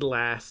dead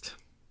last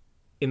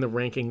in the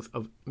rankings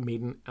of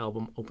Maiden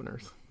album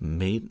openers.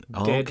 Dead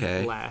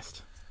Okay.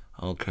 last.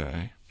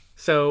 Okay.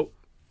 So,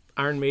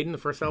 Iron Maiden, the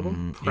first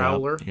album,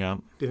 Prowler. Yeah.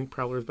 Do you think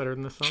Prowler is better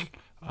than this song?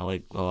 I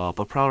like, but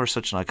Prowler is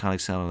such an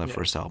iconic sound on that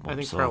first album. I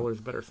think so Prowler is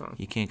a better song.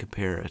 You can't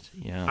compare it.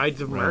 Yeah.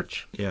 Ides of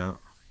March, Yeah.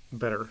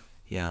 better.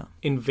 Yeah.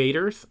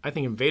 Invaders, I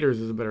think Invaders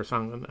is a better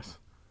song than this.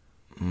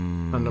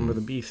 On Number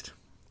the Beast.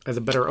 As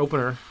a better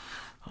opener.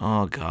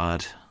 Oh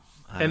God.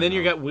 And then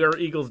you got Where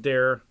Eagles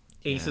Dare,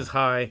 Aces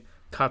High,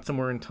 Caught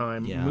Somewhere in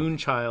Time, Yeah.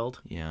 Moonchild.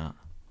 Yeah.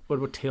 What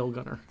about Tail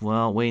Gunner?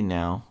 Well, wait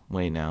now.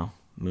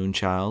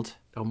 Moonchild.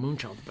 Oh,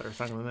 Moonchild's a better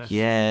song than this.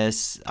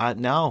 Yes.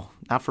 No,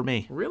 not for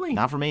me. Really?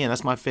 Not for me, and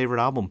that's my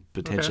favorite album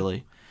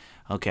potentially.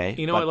 Okay.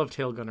 You know, but I love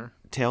Tail Gunner.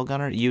 Tail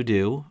Gunner. You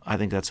do. I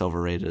think that's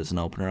overrated as an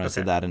opener. I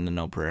said that in the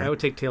No Prayer. I would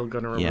take Tail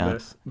Gunner over Yeah.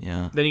 this.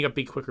 Yeah. Then you got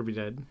Be Quick or Be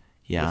Dead.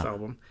 Yeah. This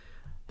album.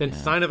 Then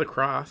Sign of the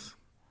Cross.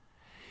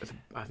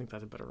 I think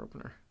that's a better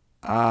opener.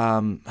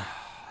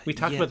 We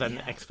talked about that in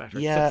X Factor.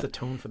 It Yeah. sets the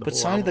tone for the But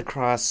whole Sign of the album.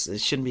 Cross.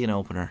 It shouldn't be an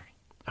opener.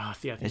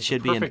 See, I think It it's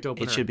should the be perfect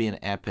opener. It should be an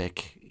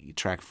epic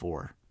track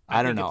 4.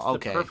 I don't think know. it's the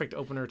Okay. perfect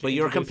opener to But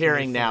you're introduce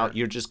comparing the now. singer.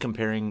 You're just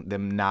comparing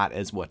them not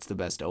as what's the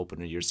best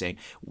opener. You're saying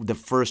the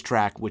first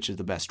track, which is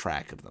the best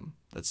track of them.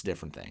 That's a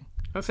different thing.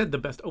 I said the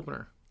best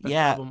opener. Best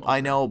Yeah, album I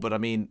opener. know, but I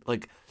mean,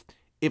 like,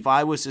 if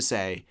I was to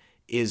say,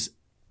 is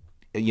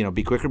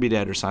Be Quick or Be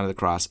Dead or Sign of the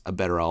Cross a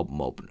better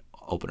album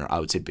opener? I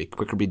would say Be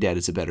Quick or Be Dead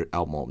is a better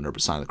album opener,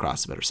 but Sign of the Cross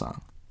is a better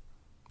song.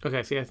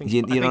 Okay, see, I think You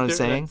I know think what I'm that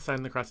saying? Sign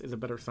of the Cross is a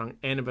better song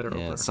and a better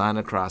Yeah, opener. Sign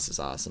of the Cross is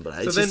awesome, but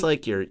it's then just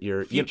like your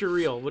Future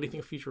Real. What do you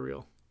think of Future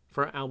Real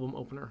for an album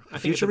opener? I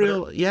think Future it's a better-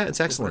 Real. Yeah, it's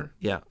excellent. opener.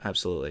 Yeah,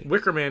 absolutely.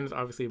 Wicker Man is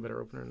obviously a better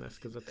opener than this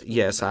because that's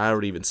Yes, I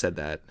already even said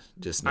that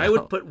just now. I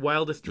would put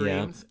Wildest Yeah.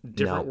 Dreams,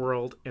 Different No.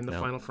 World, and The No.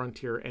 Final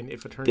Frontier, and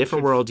If Eternity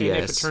Different should, World, and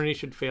yes. If Eternity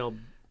Should Fail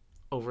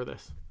over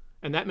this,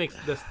 and that makes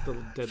this the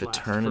dead last for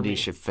Fraternity me.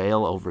 should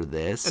fail over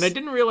this. And I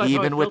didn't realize how I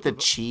even with felt the about-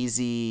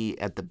 cheesy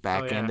at the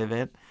back yeah. end of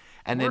it,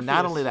 and then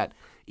not Morpheus. only that,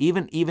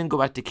 even go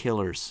back to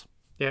Killers.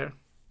 Yeah,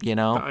 You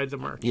know, The Ides of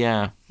March.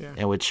 yeah, Yeah.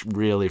 and which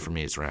really for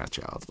me is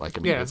Wrathchild. Like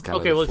I mean, Yeah, it's kind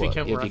okay, of well, if you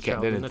flip. count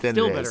Wrathchild, then that's then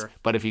still it is. better.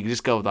 But if you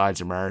just go with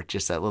Ides of March,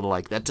 just that little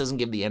like that doesn't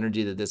give the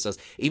energy that this does.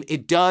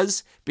 It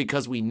does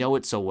because we know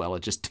it so well.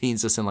 It just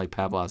teens us in like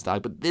Pavlov's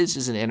dog. But this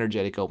is an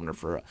energetic opener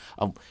for.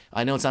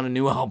 I know it's not a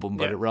new album,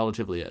 but Yeah. it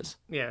relatively is.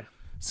 Yeah.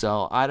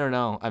 So I don't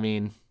know. I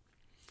mean,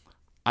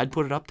 I'd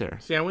put it up there.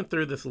 See, I went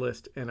through this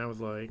list and I was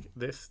like,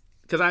 this,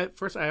 because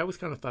I always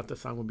kind of thought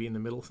this song would be in the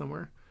middle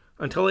somewhere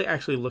until I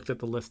actually looked at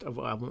the list of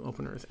album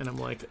openers and I'm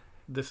like,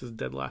 this is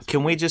dead last.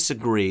 Can we just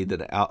agree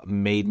that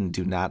Maiden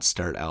do not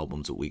start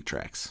albums with weak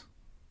tracks?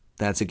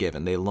 That's a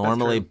given. They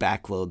normally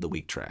backload the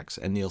weak tracks,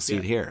 and you'll see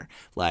it here.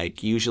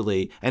 Like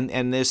usually,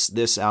 and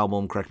this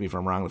album, correct me if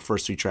I'm wrong, the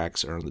first 3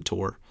 tracks are on the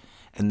tour,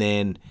 and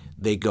then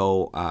they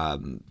go,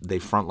 they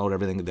front load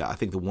everything. I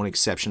think the one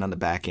exception on the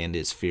back end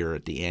is Fear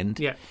at the end.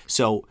 Yeah.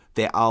 So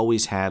they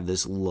always have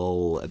this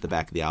lull at the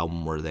back of the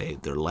album where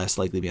they're less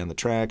likely to be on the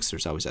tracks.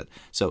 There's always that.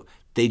 So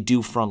they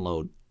do front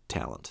load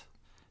talent.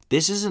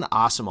 This is an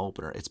awesome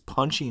opener. It's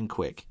punchy and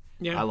quick.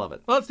 Yeah. I love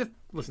it. Well, it's just,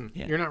 listen,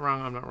 you're not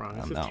wrong, I'm not wrong.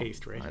 It's just No,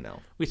 taste, right? I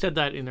know. We said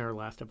that in our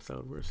last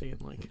episode. We were saying,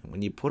 like,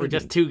 When you put we're it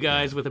just in, two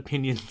guys with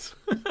opinions.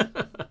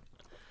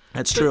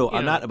 That's true.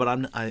 you know.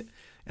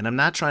 I'm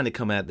not trying to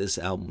come at this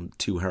album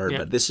too hard, Yeah.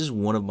 but this is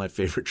one of my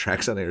favorite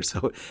tracks on there.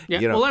 So Yeah.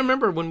 you know, Well, I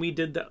remember when we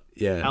did the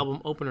Yeah.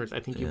 album openers, I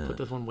think you put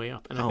this one way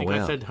up. And I Oh, think way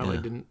I up, said how yeah. I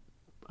didn't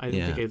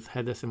think I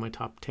had this in my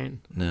top 10.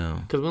 no,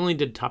 Because we only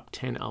did top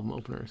 10 album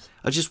openers.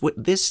 I just with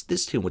this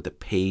tune with the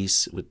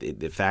pace, with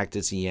the fact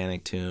it's a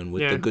Yannick tune,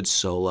 with Yeah. the good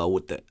solo,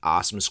 with the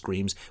awesome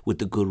screams, with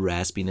the good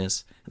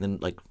raspiness, and then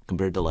like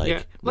compared to like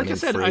Yeah. Like I Running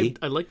said, Free,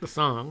 I like the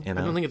song. You I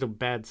know? don't think it's a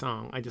bad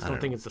song. I just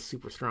don't think it's a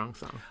super strong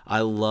song.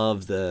 I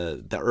love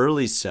the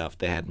early stuff.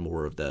 They had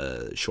more of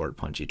the short,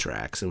 punchy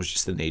tracks. It was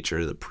just the nature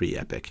of the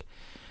pre-epic.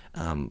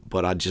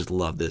 But I just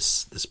love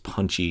this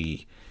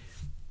punchy,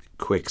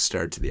 quick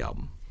start to the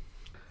album.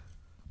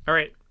 All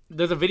right.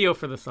 There's a video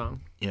for the song.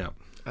 Yeah.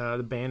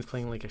 The band's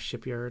playing like a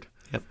shipyard.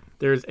 Yep.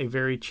 There's a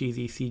very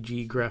cheesy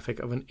CG graphic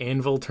of an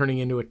anvil turning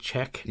into a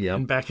check Yep.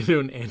 and back into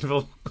an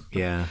anvil.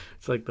 Yeah.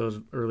 It's like those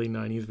early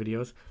 90s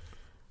videos.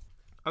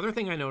 Other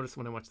thing I noticed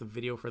when I watched the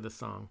video for this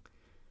song,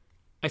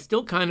 I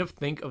still kind of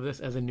think of this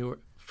as a newer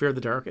Fear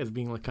the Dark as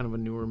being like kind of a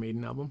newer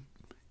Maiden album.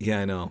 Yeah,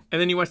 I know.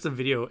 And then you watch the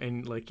video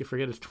and like you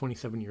forget it's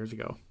 27 years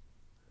ago.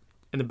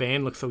 And the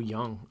band looks so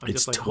young. I'm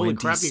It's just like, holy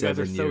crap, you guys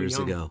are 27 so years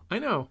young. ago. I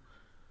know.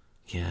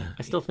 Yeah.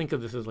 I still think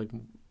of this as like,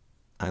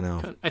 I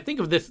know. I think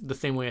of this the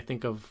same way I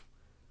think of,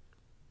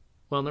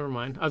 well, never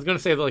mind. I was going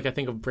to say that like I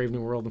think of Brave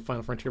New World and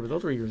Final Frontier, but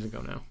those were years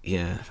ago now.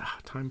 Yeah.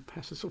 Time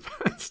passes so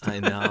fast. I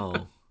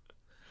know.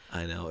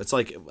 I know. It's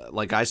like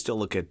I still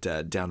look at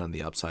Down on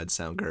the Upside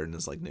Soundgarden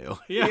as like new.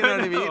 Yeah, you know I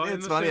what I know, mean? in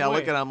It's the funny. same I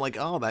look way. at it, I'm like,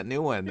 oh, that new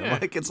one. Yeah,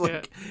 Like it's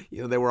like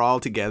they were all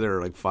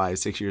together like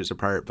 5-6 years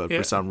apart, but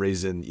for some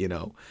reason,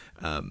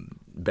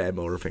 Bad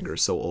Motorfinger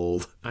is so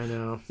old. I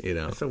know.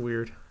 It's so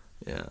weird.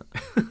 Yeah.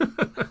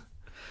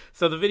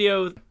 So the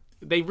video,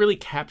 they really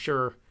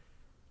capture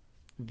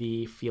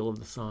the feel of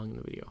the song in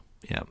the video.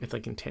 Yeah. It's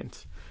like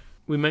intense.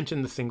 We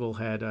mentioned the single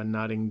had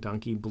Nodding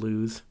Donkey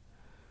Blues,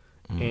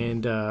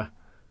 and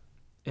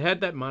it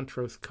had that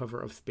Montrose cover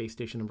of Space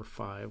Station Number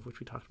 5, which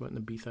we talked about in the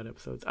B-side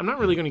episodes. I'm not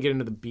really going to get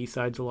into the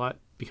B-sides a lot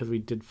because we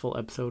did full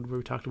episode where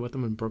we talked about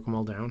them and broke them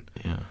all down.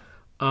 Yeah.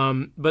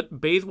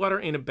 But Bayswater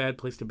Ain't a Bad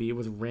Place to Be. It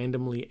was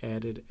randomly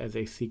added as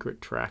a secret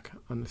track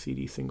on the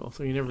CD single,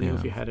 so you never knew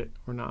if you had it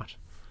or not.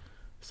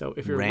 So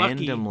if you're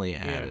randomly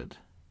lucky, added.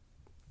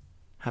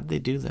 How'd they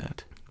do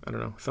that? I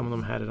don't know. Some of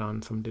them had it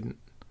on, some didn't.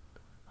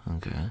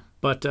 Okay.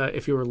 But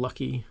if you were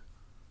lucky,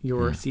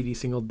 your CD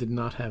single did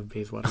not have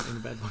Bayswater Ain't a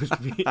Bad Place to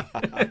Be.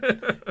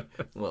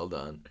 Well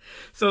done.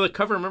 So the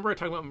cover, remember I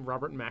talked about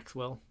Robert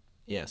Maxwell,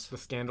 Yes. the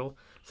scandal?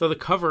 So the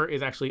cover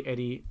is actually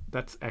Eddie.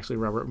 That's actually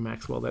Robert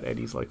Maxwell that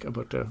Eddie's like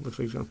about to, looks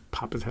like he's going to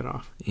pop his head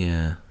off.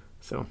 Yeah.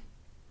 So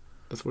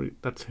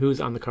that's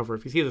who's on the cover.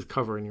 If you see this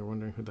cover and you're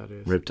wondering who that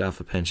is. Ripped off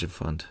a pension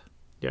fund.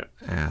 Yeah.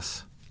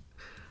 Ass.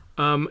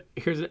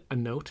 Here's a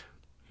note.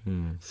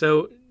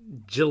 So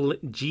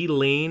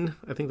Ghislaine,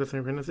 I think that's how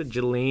you pronounce it,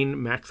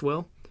 Ghislaine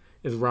Maxwell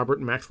is Robert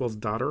Maxwell's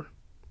daughter.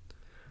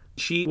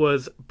 She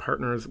was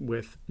partners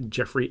with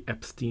Jeffrey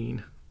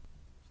Epstein.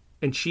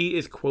 And she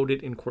is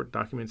quoted in court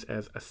documents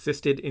as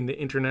assisted in the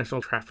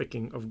international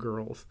trafficking of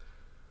girls.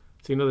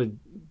 So you know the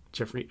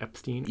Jeffrey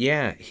Epstein?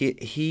 Yeah,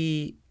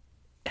 he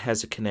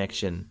has a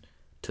connection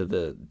to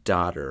the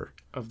daughter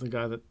Of the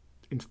guy that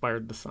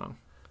inspired the song.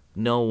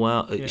 No,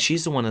 well, Yeah.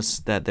 she's the one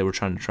that they were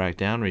trying to track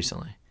down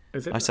recently.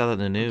 Is it? I saw that in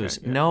the news.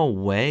 Okay, yeah. No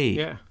way.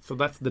 Yeah, so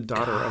that's the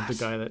daughter of the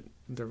guy that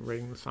they're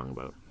writing the song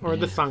about. Or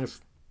this song is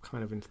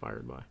kind of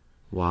inspired by.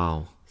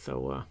 Wow.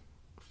 So,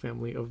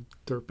 family of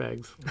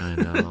dirtbags. I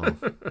know.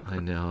 I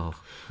know.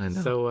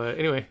 So,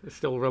 anyway, it's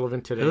still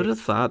relevant today. Who would have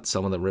thought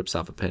someone that rips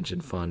off a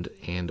pension fund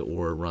and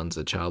or runs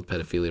a child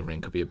pedophilia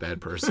ring could be a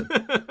bad person?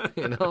 I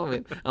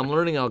mean, I'm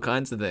learning all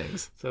kinds of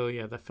things. So,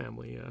 yeah, that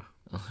family.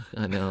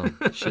 I know.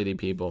 Shitty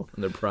people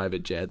and their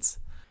private jets.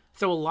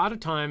 So, a lot of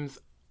times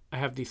I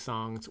have these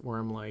songs where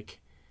I'm like,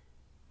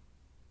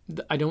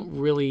 I don't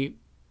really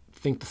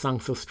think the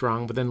song's so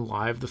strong, but then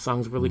live, the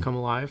songs really come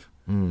alive.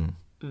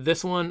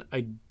 This one,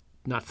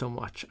 not so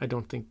much. I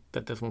don't think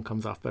that this one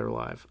comes off better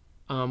live.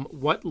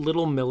 What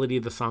little melody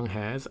the song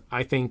has,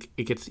 I think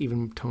it gets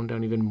even toned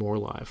down even more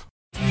live.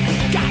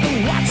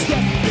 Gotta watch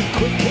them, be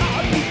quick,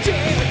 I'll be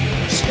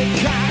dead.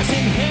 Snake eyes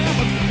in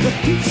heaven, the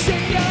peace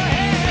in your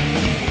head.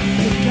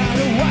 You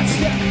gotta watch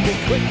them, be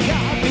quick,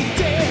 I'll be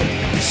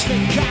dead.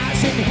 Snake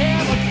eyes in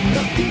heaven,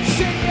 the peace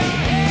in your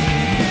head.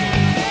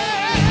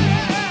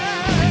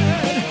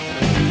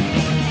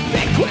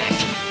 Be quick,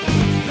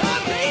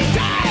 I'll be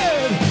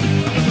dead.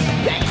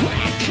 Be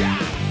quick.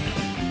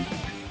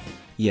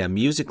 Yeah,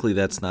 musically,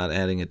 that's not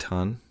adding a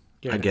ton.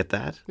 Yeah. I get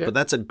that. Yeah. But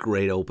that's a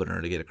great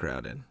opener to get a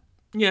crowd in,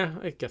 Yeah,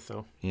 I guess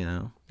so. you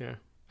know? Yeah.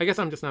 I guess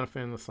I'm just not a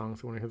fan of the song,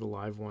 so when I hear the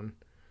live one.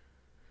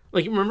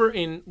 Like, remember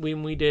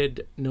when we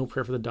did No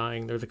Prayer for the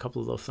Dying, there's a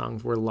couple of those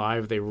songs where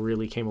live they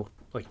really came,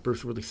 like,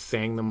 Bruce really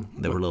sang them.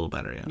 They were a little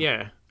better, yeah.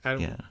 Yeah.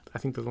 Yeah. I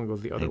think this one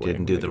goes the other He way. didn't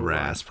when do they the go live.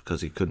 rasp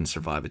because he couldn't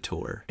survive a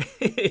tour.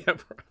 Yeah,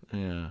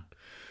 Yeah.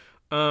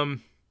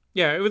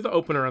 yeah, it was the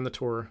opener on the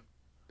tour.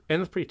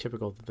 And it's pretty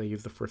typical that they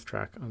use the first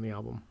track on the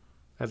album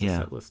as a Yeah,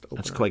 set list opener.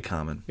 that's quite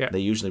common. Yeah. They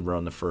usually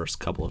run the first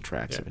couple of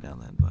tracks every now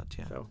and then, but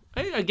yeah. So,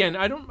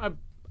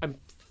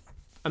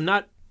 I'm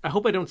not, I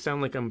hope I don't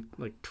sound like I'm,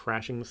 like,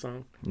 trashing the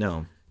song.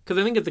 No. Because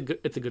I think it's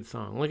a good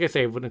song. Like I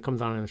say, when it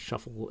comes on in a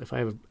shuffle, if I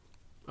have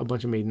a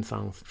bunch of Maiden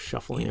songs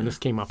shuffling and this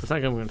came up, it's not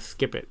like I'm going to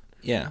skip it.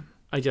 Yeah.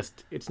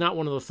 It's not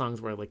one of those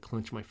songs where I, like,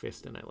 clench my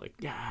fist and I, like,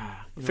 yeah.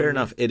 You know Fair what I mean?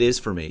 enough. It is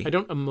for me. I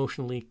don't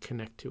emotionally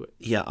connect to it.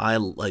 Yeah, I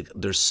like.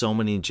 There's so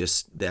many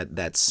just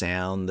that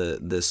sound,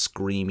 the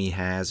scream he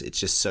has. It's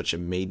just such a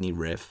Maiden-y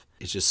riff.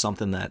 It's just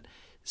something that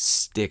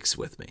sticks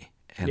with me,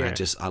 and Yeah.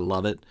 I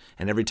love it.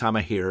 And every time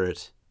I hear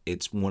it,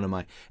 it's one of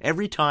my.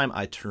 Every time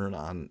I turn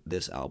on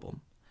this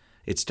album,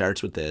 it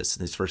starts with this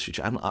and these first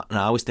few. And I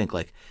always think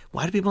like,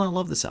 why do people not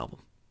love this album?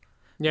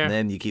 Yeah. And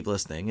then you keep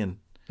listening and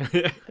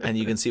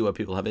you can see what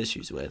people have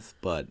issues with.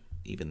 But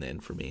even then,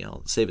 for me,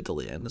 I'll save it till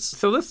the end.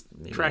 So this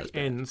Maybe track that's bad.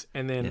 ends,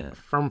 and then Yeah.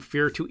 From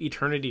Fear to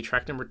Eternity,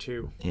 track number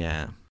 2.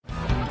 Yeah.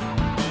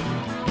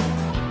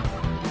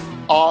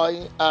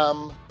 I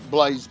am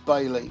Blaze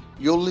Bailey.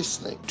 You're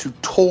listening to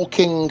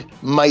Talking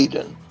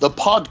Maiden, the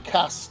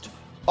podcast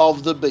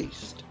of the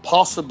Beast.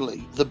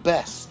 Possibly the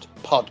best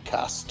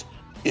podcast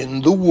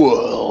in the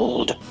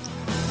world.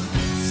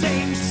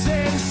 Sing,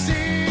 sing,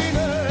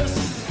 singers,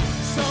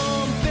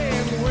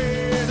 something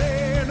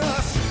within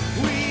us.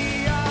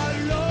 We are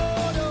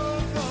Lord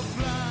of the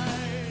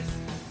Flies.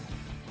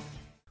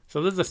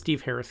 So this is a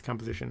Steve Harris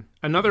composition.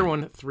 Another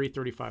one,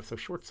 3:35, so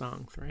short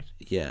songs, right?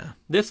 Yeah,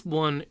 This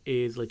one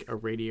is like a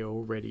radio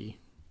ready.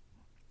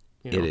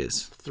 it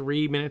is.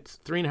 3 minutes,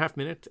 3.5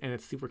 minutes, and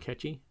it's super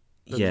catchy.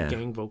 Those Yeah.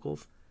 gang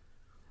vocals.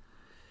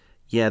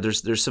 Yeah,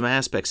 there's some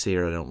aspects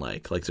here I don't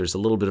like. Like there's a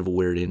little bit of a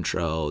weird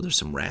intro. There's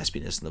some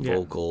raspiness in the Yeah.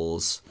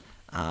 vocals.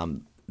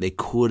 They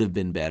could have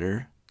been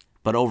better,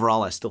 but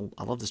overall,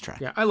 I love this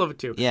track. Yeah, I love it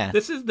too. Yeah.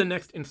 This is the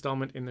next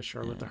installment in the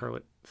Charlotte the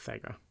Harlot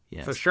saga.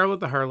 Yes. So Charlotte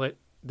the Harlot,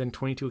 then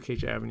 22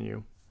 Acacia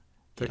Avenue.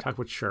 They talk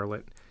about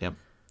Charlotte. Yep.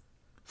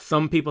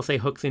 Some people say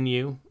Hooks in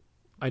You.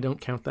 I don't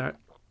count that.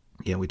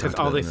 Yeah, we Because talked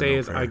all about they it in say the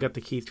is, I prayer. got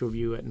the keys to a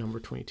view at number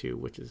 22,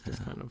 which is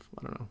just kind of,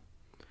 I don't know.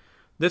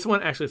 This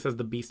one actually says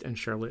the Beast and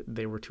Charlotte,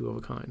 they were two of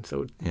a kind.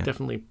 So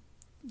definitely,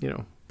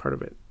 part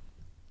of it.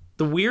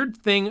 The weird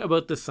thing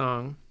about this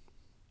song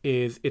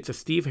is it's a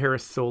Steve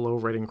Harris solo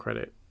writing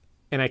credit.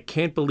 And I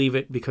can't believe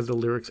it because the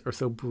lyrics are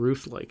so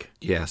Bruce-like.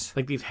 Yes.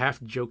 Like these half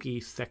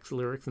jokey sex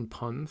lyrics and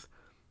puns.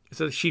 It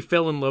says she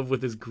fell in love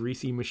with his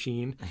greasy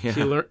machine. Yeah.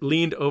 She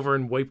leaned over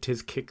and wiped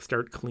his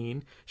kickstart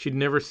clean. She'd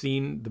never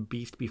seen the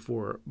Beast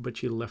before, but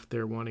she left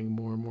there wanting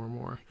more and more and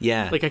more.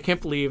 Yeah. Like I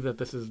can't believe that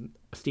this is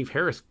Steve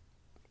Harris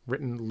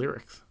written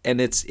lyrics.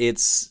 And it's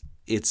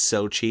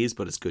so cheese,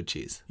 but it's good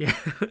cheese. Yeah.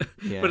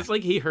 Yeah. But it's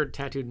like he heard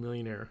Tattooed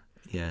Millionaire.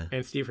 Yeah.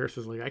 And Steve Harris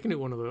is like, I can do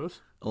one of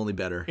those. Only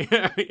better.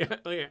 Yeah,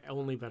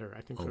 only better.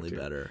 I think so Only too.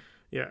 better.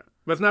 Yeah.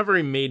 But it's not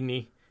very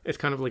maideny. It's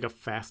kind of like a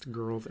fast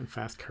girls and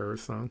fast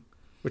cars song,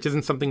 which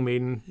isn't something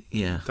Maiden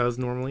Yeah. does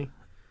normally.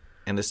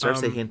 And it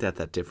starts to hint at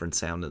that different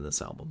sound in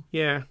this album.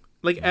 Yeah.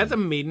 Like, as a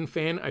Maiden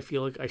fan, I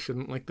feel like I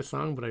shouldn't like the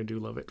song, but I do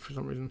love it for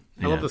some reason.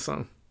 I love Yeah. the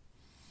song.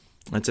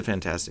 It's a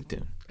fantastic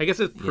tune. I guess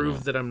it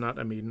proves that I'm not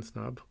a Maiden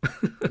snob.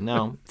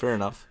 No, fair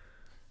enough.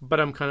 But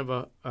I'm kind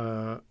of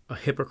a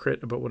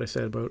hypocrite about what I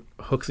said about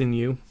Hooks in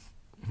You.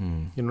 You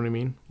know what I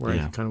mean? Where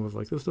Yeah. I kind of was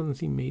like, this doesn't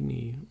seem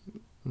Maiden-y.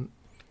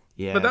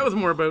 Yeah. But that was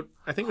more about,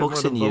 I think it was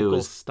Hooks more the in You vocal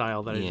is-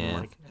 style that I didn't Yeah.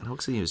 like. And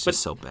Hooks in You is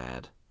just so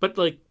bad. But,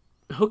 like,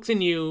 Hooks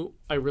in You,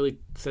 I really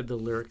said the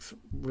lyrics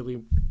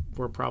really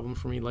were a problem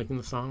for me liking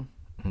the song.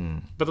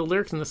 But the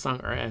lyrics in the song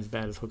are as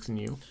bad as Hooks in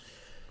You.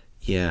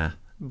 Yeah.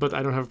 But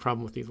I don't have a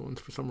problem with these ones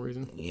for some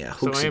reason. Yeah.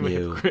 So Hooks I am in a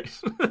You.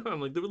 hypocrite. I'm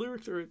like, the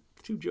lyrics are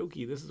too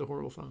jokey. This is a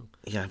horrible song.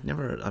 Yeah, I've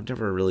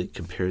never really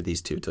compared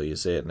these two till you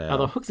say it now.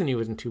 Although Hooks in You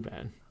isn't too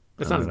bad.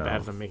 It's I not as don't bad know.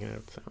 as I'm making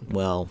it sound.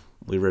 Well,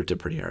 we ripped it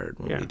pretty hard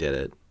when Yeah. we did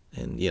it.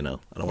 And, I don't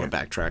want to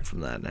backtrack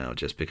from that now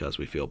just because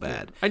we feel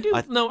bad. I do.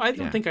 I don't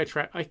yeah. think I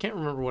can't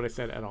remember what I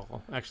said at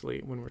all, actually,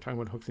 when we were talking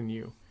about Hooks in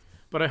You.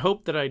 But I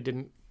hope that I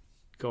didn't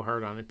go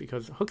hard on it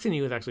because Hooks in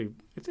You is actually,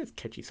 it's a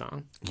catchy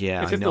song.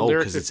 Yeah, It's I just the know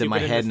lyrics because are it's in my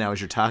stupid and head the- now as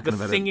you're talking The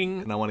about singing.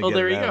 it. And I want to oh, get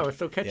there it you out. go. It's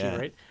so catchy, Yeah.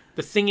 right?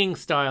 The singing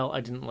style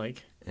I didn't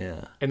like.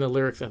 Yeah. And the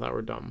lyrics I thought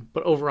were dumb.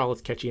 But overall,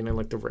 it's catchy and I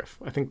like the riff.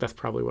 I think that's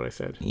probably what I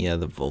said. Yeah,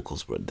 the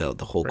vocals were, the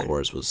whole Right.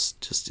 chorus was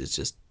it's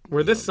just.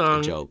 Where this a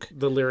song, joke.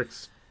 the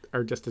lyrics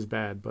are just as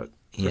bad, but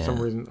for some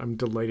Yeah. reason, I'm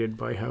delighted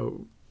by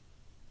how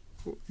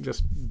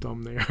just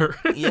dumb they are.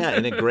 Yeah,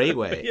 in a great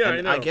way. Yeah,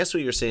 and I know. guess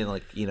what you're saying,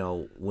 like,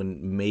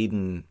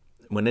 when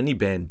any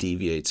band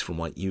deviates from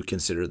what you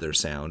consider their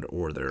sound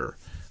or their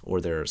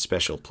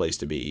special place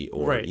to be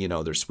or Right.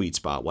 their sweet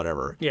spot,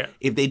 whatever. Yeah.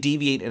 If they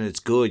deviate and it's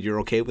good, you're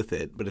okay with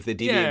it. But if they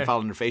deviate Yeah. and fall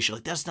on their face, you're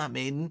like, that's not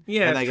Maiden.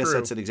 Yeah, and I it's guess true.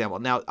 that's an example.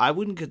 Now, I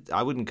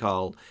wouldn't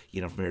call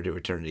From Here to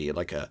Eternity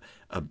like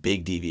a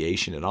big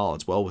deviation at all.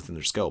 It's well within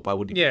their scope. I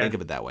wouldn't Yeah. think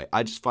of it that way.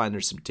 I just find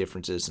there's some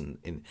differences in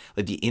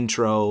like the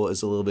intro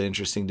is a little bit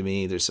interesting to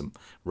me. There's some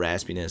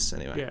raspiness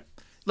anyway. Yeah.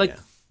 Like, Yeah.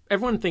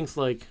 everyone thinks,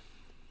 like,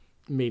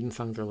 Maiden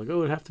songs are like, oh,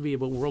 it'd have to be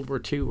about World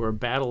War II or a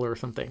battle or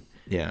something.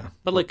 Yeah.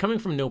 But, like, coming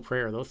from No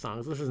Prayer, those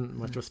songs, this isn't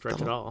much of a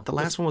stretch at all. The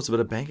last one was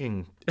about a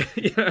banking.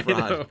 Yeah, I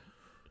fraud. know.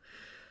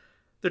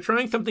 They're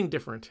trying something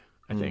different,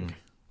 I think,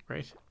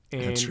 right?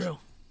 And, That's true.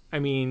 I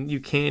mean, you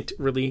can't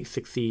really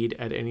succeed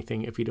at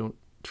anything if you don't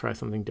try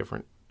something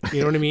different.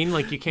 You know what I mean?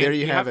 Like, you can't. There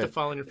you have have it. to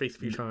fall on your face a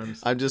few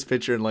times. I'm just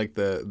picturing like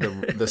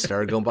the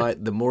star going by.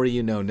 The more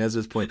you know,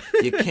 Nesbitt's point.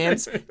 You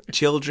can't,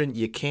 children.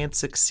 You can't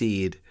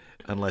succeed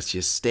unless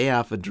you stay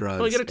off of drugs.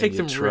 Well, you gotta take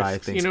and some try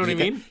risks, things. you know what I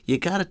mean? You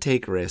gotta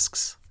take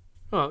risks.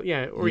 Well,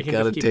 yeah, or you can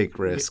gotta just keep, take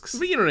risks.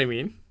 But you know what I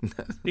mean?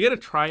 You got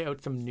to try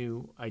out some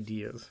new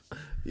ideas.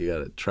 You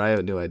gotta try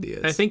out new ideas.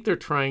 And I think they're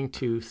trying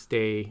to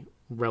stay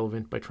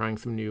relevant by trying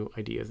some new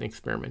ideas and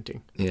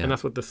experimenting. Yeah. And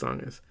that's what this song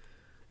is.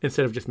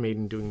 Instead of just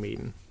Maiden doing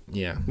Maiden.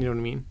 Yeah. You know what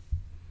I mean?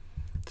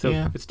 So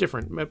Yeah. it's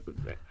different.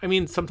 I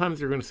mean, sometimes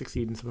you're going to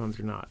succeed and sometimes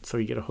you're not. So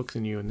you get a Hooks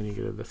in You and then you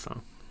get a this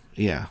song.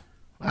 Yeah.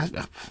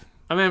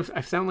 I mean,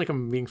 I sound like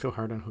I'm being so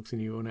hard on Hooks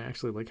in You, and I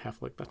actually like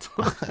half like that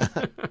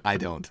song. I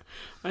don't.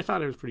 I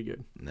thought it was pretty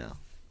good. No.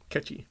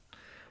 Catchy.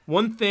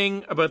 One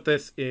thing about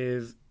this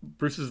is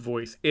Bruce's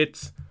voice.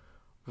 It's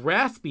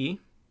raspy,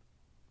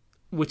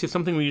 which is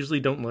something we usually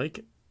don't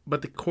like.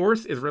 But the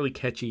chorus is really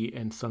catchy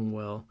and sung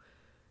well.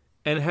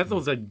 And it has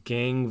those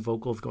gang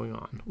vocals going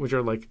on, which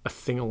are like a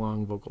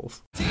sing-along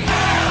vocals.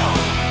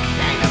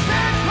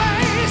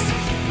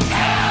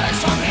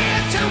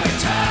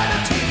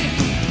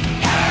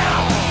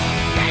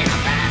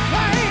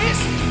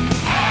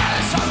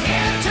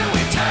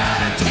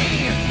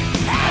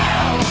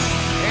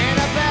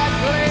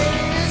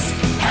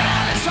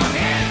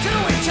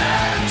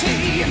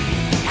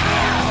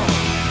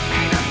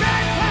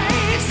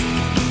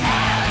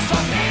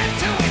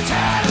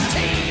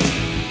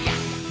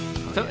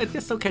 So it's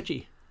just so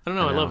catchy. I don't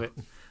know. I love it.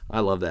 I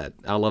love that.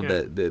 I love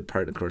the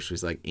part, of course, where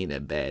he's like, in a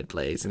bad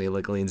place, and he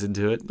like leans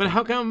into it. But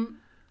how come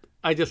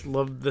I just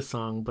love the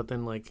song, but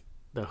then like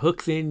the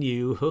hooks in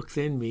you, hooks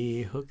in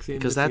me, hooks in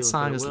because that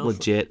song is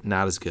legit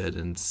not as good,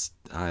 and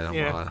I don't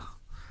want to.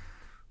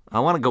 I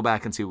want to go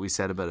back and see what we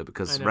said about it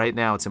because right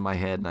now it's in my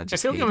head, and I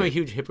just I feel like I'm hate a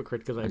huge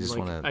hypocrite because I just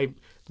like wanna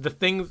the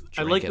things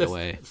I like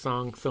this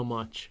song so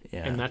much,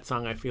 Yeah. and that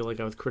song I feel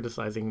like I was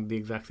criticizing the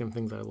exact same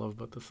things I love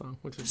about the song,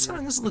 which is The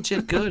song is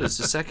legit good. It's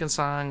the second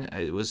song.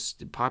 It was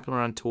popular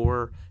on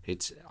tour.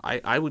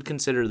 I would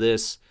consider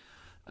this.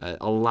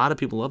 A lot of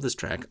people love this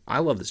track. I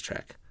love this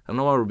track. I don't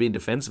know why we're being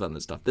defensive on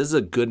this stuff. This is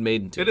a good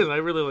Maiden tune. It is. I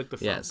really like the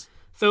song. Yes.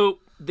 So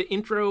the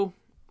intro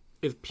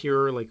is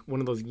pure like one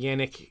of those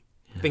Yannick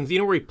things, you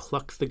know, where he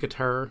plucks the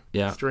guitar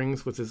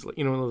strings, which is,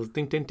 you know, one of those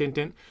ding, ding, ding,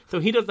 ding. So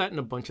he does that in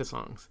a bunch of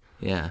songs.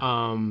 Yeah.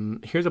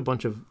 Here's a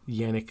bunch of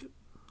Yannick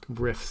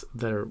riffs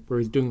that are where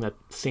he's doing that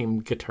same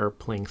guitar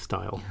playing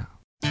style. Yeah.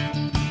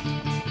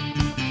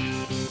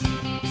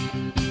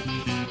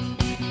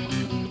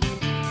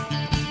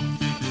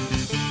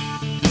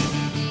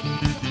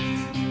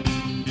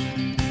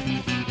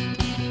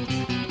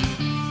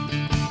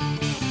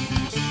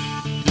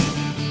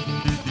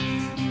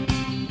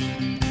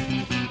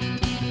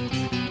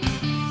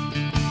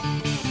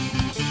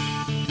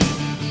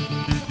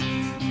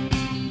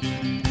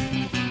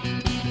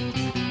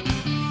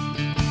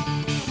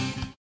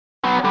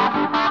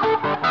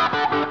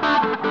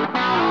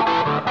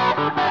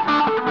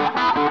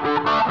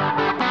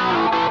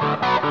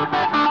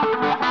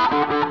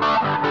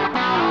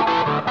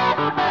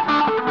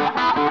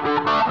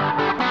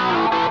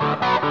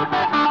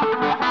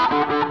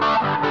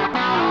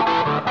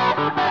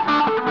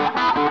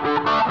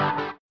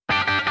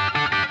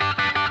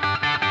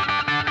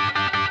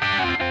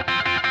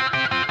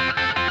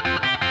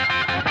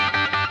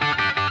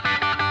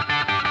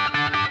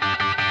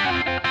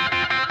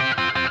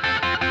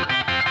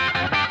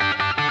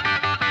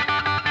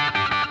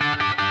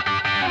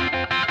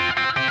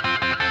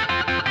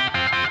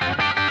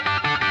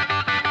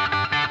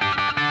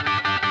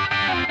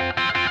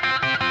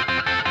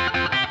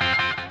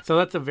 So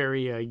that's a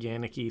very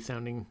Yannick-y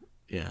sounding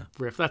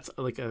riff. That's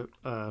like a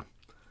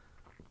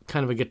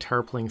kind of a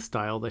guitar playing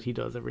style that he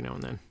does every now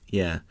and then.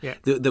 Yeah.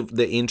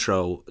 The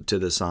intro to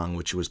the song,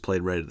 which was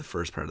played right at the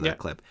first part of that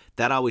clip,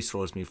 that always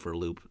throws me for a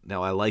loop.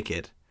 Now, I like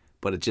it,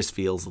 but it just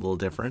feels a little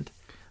different.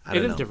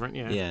 It is different,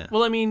 yeah.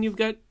 Well, I mean, you've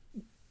got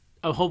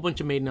a whole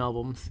bunch of Maiden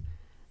albums,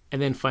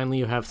 and then finally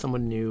you have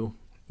someone new,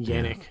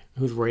 Yannick,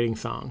 who's writing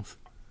songs.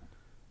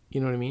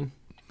 You know what I mean?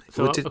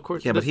 So, of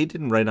course, but he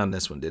didn't write on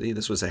this one, did he?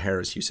 This was a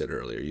Harris, you said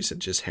earlier. You said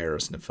just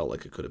Harris, and it felt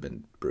like it could have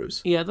been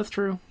Bruce. Yeah, that's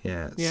true.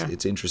 Yeah,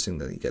 it's interesting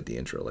that you get the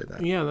intro like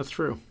that. Yeah, that's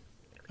true.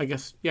 I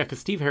guess, because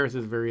Steve Harris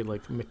is very,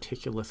 like,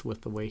 meticulous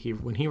with the way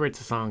when he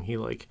writes a song, he,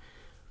 like,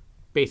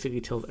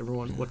 basically tells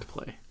everyone what to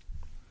play,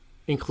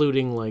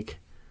 including, like,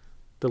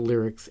 the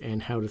lyrics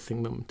and how to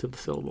sing them to the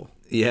syllable.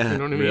 Yeah, you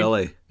know what I mean?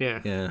 Really?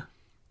 Yeah.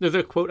 There's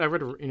a quote, I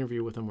read an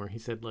interview with him where he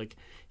said, like,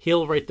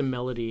 he'll write the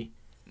melody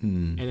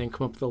and then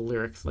come up with the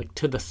lyrics, like,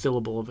 to the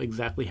syllable of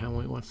exactly how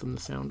he wants them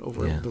to sound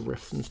over the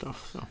riffs and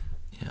stuff, so...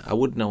 Yeah, I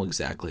wouldn't know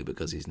exactly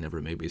because he's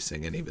never made me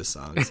sing any of his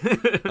songs.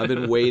 I've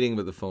been waiting,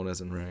 but the phone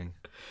hasn't rang.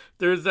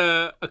 There's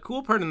a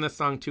cool part in this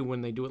song, too,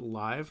 when they do it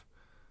live.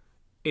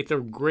 It's a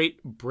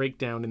great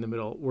breakdown in the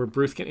middle where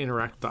Bruce can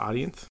interact with the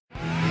audience.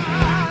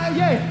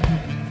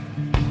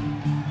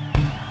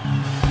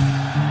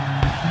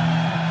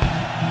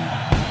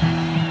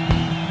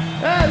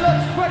 It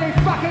looks pretty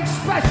fucking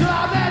special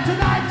out there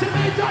tonight to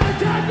me,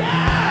 Donington,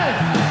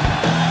 yeah!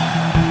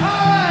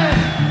 Alright,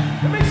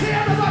 let me see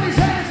everybody's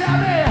hands out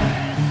there.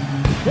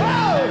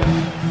 Whoa!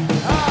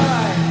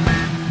 Alright.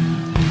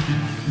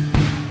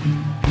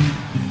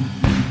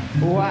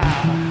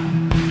 Wow.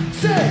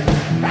 Say,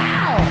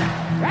 now,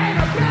 ain't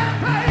a bad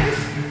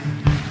place.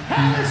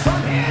 Hell is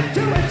from here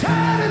to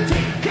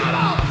eternity. Come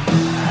on!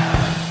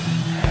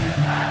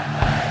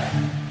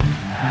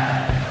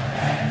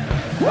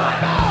 One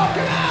more,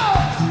 come on!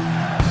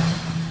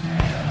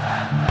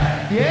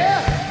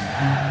 Yeah?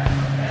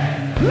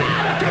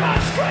 Louder, come on,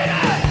 scream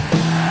it!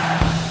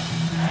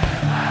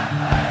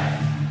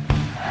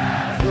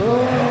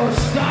 Oh,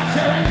 start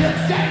your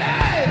engines,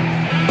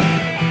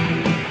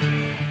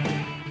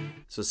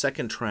 David! So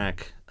second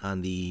track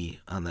on the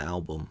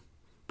album,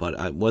 but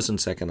I wasn't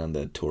second on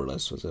the tour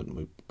list, was it?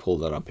 We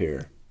pulled that up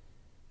here.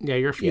 Yeah,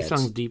 you're a few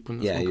songs deep when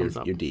this one comes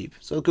up. You're deep.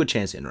 So a good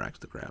chance to interact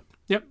with the crowd.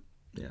 Yep.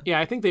 Yeah,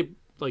 I think they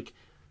like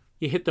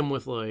you hit them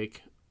with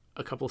like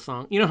a couple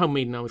songs. You know how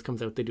Maiden always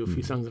comes out, they do a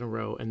few songs in a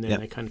row and then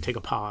they kind of take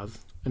a pause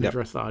and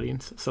address the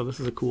audience. So this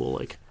is a cool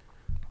like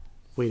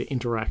way to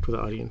interact with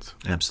the audience.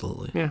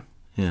 Absolutely. Yeah.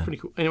 Yeah. It's pretty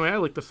cool. Anyway, I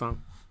like the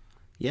song.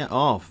 Yeah.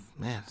 Oh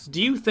man.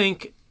 Do you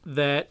think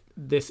that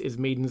this is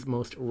Maiden's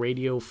most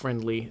radio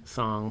friendly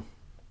song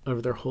out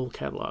of their whole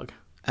catalog?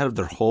 Out of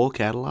their whole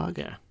catalog?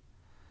 Yeah.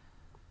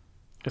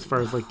 As far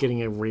as like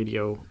getting a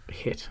radio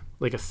hit,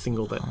 like a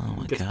single that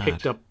gets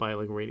picked up by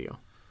like radio.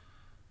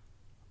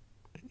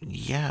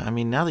 Yeah, I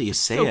mean, now that you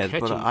say So it, catchy.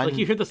 but Like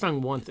you hear the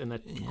song once and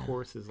that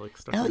chorus is like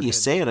stuck now in that your you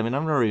head. say it, I mean,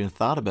 I've never even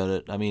thought about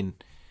it. I mean,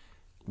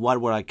 what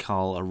would I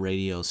call a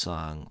radio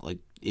song? Like,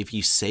 if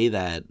you say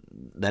that,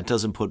 that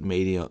doesn't put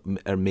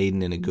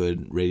Maiden in a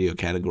good radio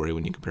category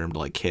when you compare them to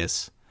like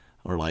Kiss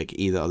or like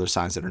either other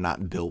songs that are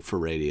not built for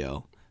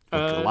radio.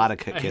 Like, a lot of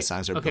Kiss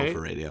songs are built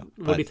for radio.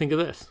 What do you think of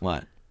this?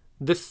 What?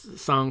 This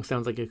song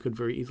sounds like it could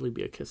very easily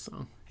be a Kiss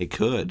song. It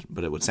could,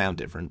 but it would sound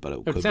different. But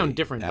it would could sound be.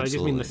 different, Absolutely. but I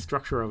just mean the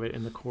structure of it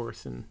and the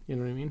chorus, and you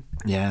know what I mean?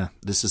 Yeah,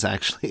 this is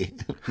actually,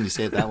 when you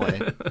say it that way,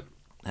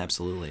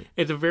 absolutely.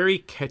 It's a very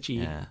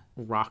catchy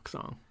rock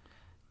song.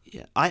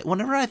 Yeah,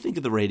 whenever I think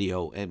of the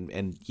radio,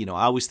 and you know,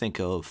 I always think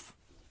of,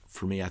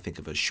 for me, I think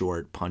of a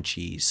short,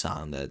 punchy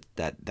song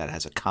that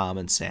has a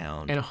common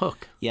sound And a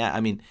hook. Yeah,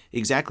 I mean,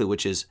 exactly,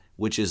 which is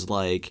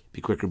like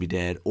Be Quick or Be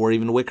Dead, or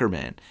even Wicker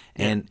Man,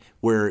 and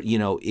where, you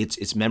know,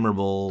 it's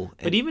memorable.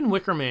 But even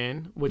Wicker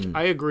Man, which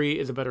I agree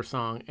is a better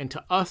song, and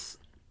to us,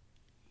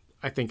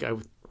 I think I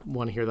would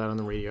want to hear that on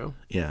the radio.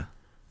 Yeah.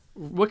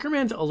 Wicker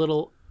Man's a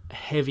little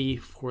heavy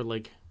for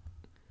like.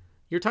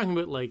 You're talking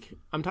about like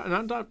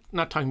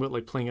not talking about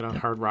like playing it on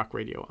hard rock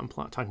radio. I'm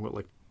talking about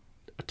like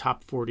a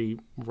top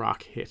 40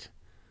 rock hit.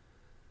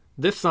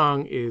 This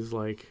song is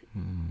like,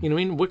 you know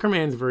what I mean? Wicker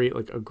Man's very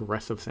like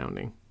aggressive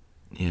sounding.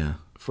 Yeah.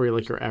 For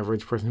like your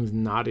average person who's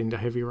not into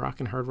heavy rock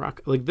and hard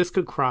rock, like this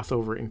could cross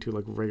over into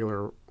like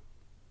regular,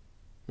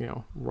 you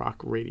know, rock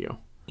radio.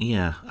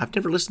 Yeah, I've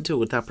never listened to it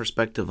with that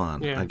perspective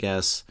on. Yeah. I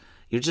guess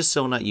you're just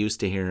so not used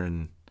to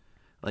hearing,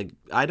 like,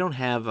 I don't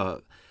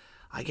have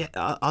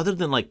other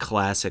than like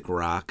classic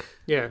rock.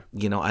 Yeah.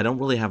 You know, I don't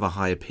really have a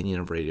high opinion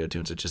of radio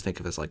tunes. I just think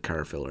of it as like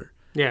car filler.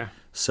 Yeah.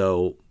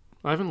 So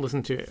I haven't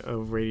listened to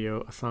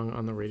a song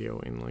on the radio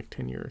in like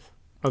 10 years,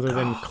 other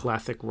than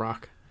classic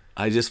rock.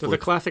 I just There's a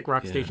classic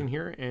rock station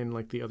here, and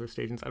like the other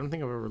stations, I don't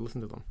think I've ever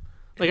listened to them.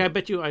 Like I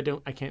bet you I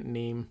can't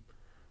name,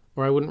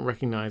 or I wouldn't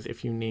recognize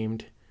if you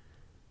named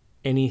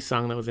any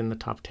song that was in the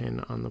top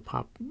 10 on the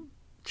pop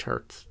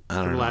charts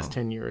for the last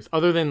 10 years,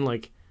 other than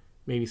like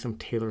maybe some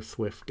Taylor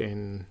Swift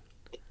and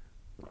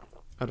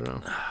I don't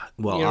know.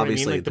 Well, you know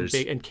obviously what I mean? Like there's the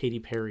big and Katy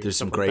Perry. there's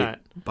some stuff great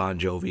like that. Bon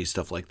Jovi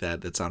stuff like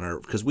that that's on our,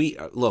 because we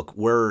look,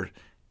 we're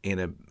in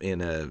a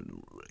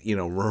you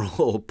know,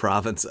 rural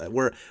province.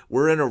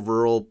 We're in a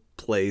rural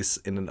place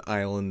in an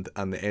island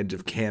on the edge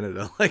of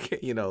Canada.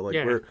 Like, you know, like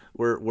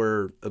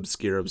we're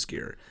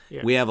obscure.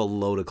 Yeah. We have a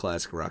load of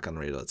classic rock on the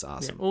radio. That's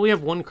awesome. Well, we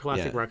have one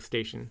classic rock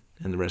station.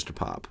 And the rest are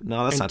pop.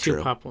 No, that's And not two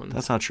true. pop ones.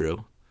 That's not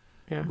true.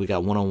 Yeah. We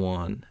got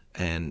 101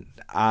 and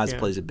Oz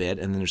plays a bit,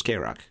 and then there's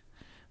K-Rock.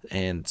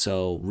 And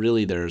so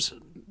really there's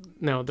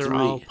No, they're 3.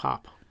 all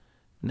pop.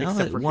 No,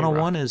 Except for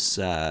 101 is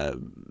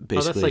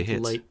basically like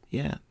hits. light-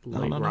 Yeah.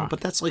 light No, rock.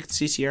 but that's like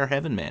CCR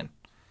heaven, man.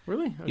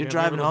 Really? Okay, You're I've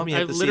driving never home, you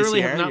listened- hit the I literally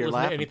CCR, have not you're listened to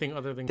laughing. anything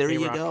other than There you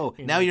K-Rock go.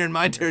 in Now you're in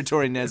my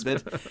territory,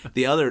 Nesbitt.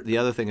 The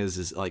other thing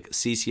is like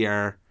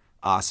CCR,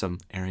 awesome.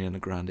 Ariana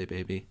Grande,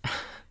 baby.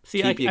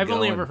 See, Keep you I've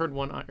only going. ever heard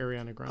one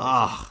Ariana Grande.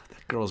 Oh,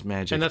 that girl's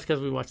magic. And that's because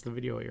we watched the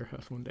video at your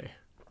house one day.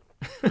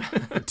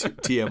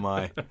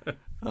 TMI.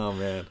 Oh,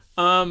 man.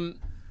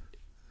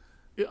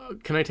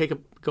 Can I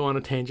go on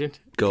a tangent?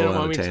 Go Can on I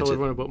want a me to tell tangent.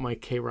 everyone about my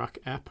K-Rock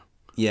app?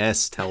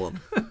 Yes, tell them.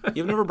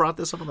 You've never brought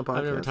this up on the podcast?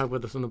 I've never talked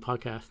about this on the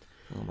podcast.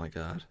 Oh, my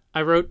God.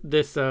 I wrote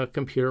this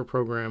computer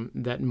program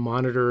that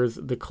monitors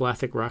the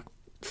classic rock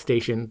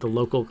station, the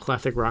local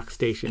classic rock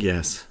station.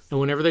 Yes.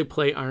 And whenever they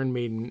play Iron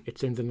Maiden, it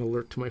sends an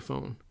alert to my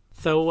phone.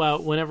 So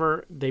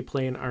whenever they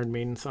play an Iron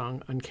Maiden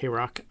song on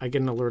K-Rock, I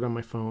get an alert on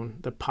my phone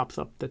that pops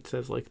up that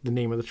says like the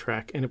name of the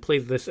track, and it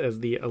plays this as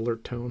the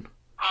alert tone.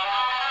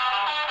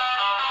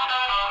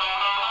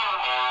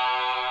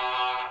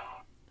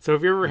 So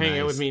if you're ever hanging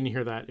out with me and you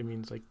hear that, it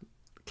means like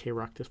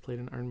K-Rock just played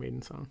an Iron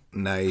Maiden song.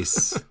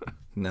 Nice.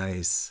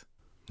 Nice.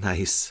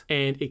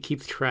 And it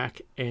keeps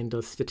track and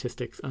does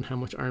statistics on how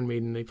much Iron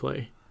Maiden they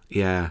play.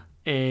 Yeah.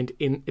 And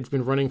it's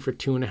been running for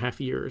 2.5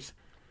 years.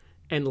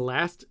 And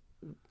last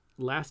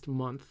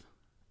month,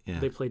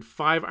 they played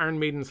 5 Iron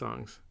Maiden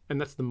songs. And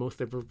that's the most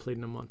they've ever played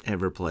in a month.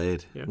 Ever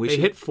played. Yeah. We They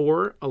should... hit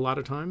 4 a lot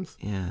of times.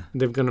 Yeah.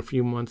 They've gone a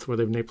few months where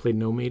they've played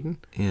no Maiden.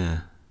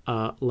 Yeah.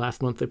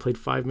 Last month they played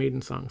 5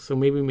 Maiden songs. So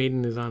maybe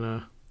Maiden is on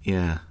a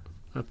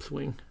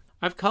upswing.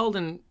 I've called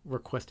and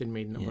requested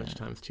Maiden a bunch of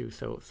times too,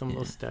 so some of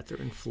those stats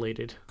are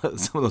inflated.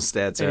 Some of those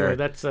stats Anyway, are...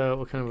 that's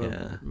what kind of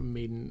a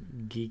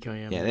Maiden geek I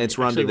am. Yeah, and it's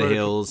Run to the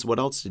Hills. What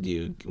else did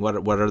you...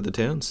 What are the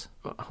tunes?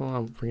 Hold on,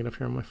 I'll bring it up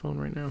here on my phone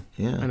right now.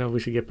 Yeah. I know we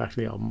should get back to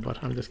the album, but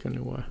I'm just going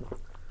to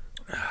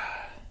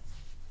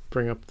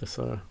bring up this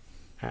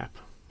app.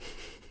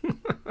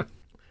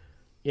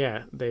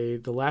 Yeah, the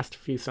last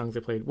few songs they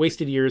played: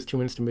 "Wasted Years," "2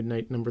 Minutes to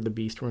Midnight," "Number of the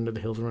Beast," "Run to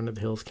the Hills," "Run to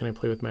the Hills," "Can I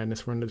Play with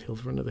Madness," "Run to the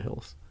Hills," "Run to the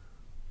Hills."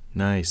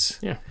 Nice.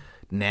 Yeah.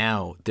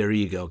 Now, there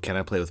you go. Can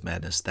I Play with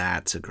Madness?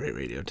 That's a great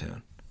radio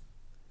tune.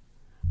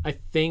 I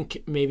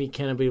think maybe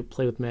 "Can I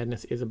Play with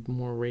Madness" is a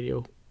more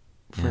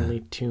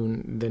radio-friendly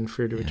tune than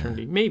 "Fear to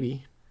Eternity."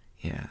 Maybe.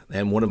 Yeah.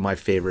 And one of my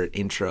favorite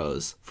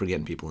intros for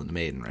getting people into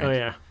Maiden, right? Oh,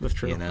 yeah, that's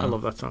true. You know? I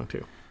love that song,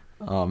 too.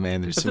 Oh,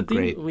 man, there's That's some the thing,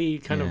 great, we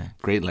kind of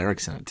great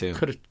lyrics in it, too.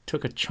 could have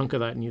took a chunk of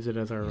that and used it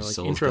as our Your like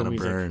soul's intro gonna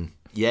music. burn.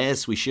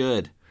 Yes, we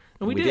should.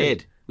 And we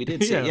did. We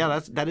did say, Yeah.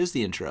 that is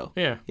the intro.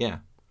 Yeah. Yeah.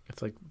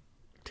 It's like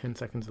 10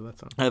 seconds of that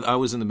song. I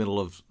was in the middle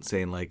of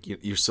saying, like,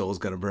 your soul's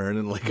gonna burn,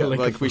 and like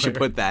Like a we should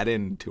fire. put that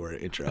into our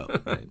intro.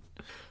 Right?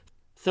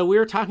 So we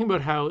were talking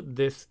about how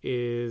this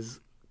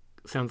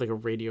sounds like a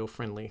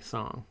radio-friendly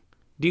song.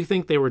 Do you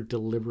think they were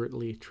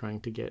deliberately trying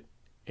to get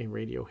a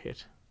radio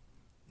hit?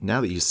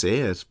 Now that you say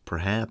it,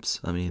 perhaps.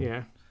 I mean,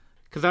 Yeah.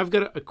 Because I've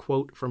got a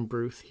quote from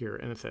Bruce here,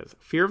 and it says,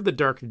 "Fear of the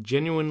Dark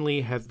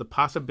genuinely has the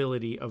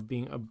possibility of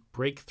being a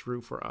breakthrough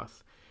for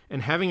us.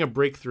 And having a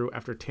breakthrough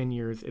after 10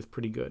 years is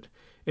pretty good.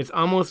 It's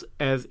almost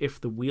as if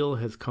the wheel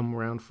has come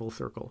around full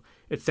circle.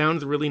 It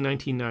sounds really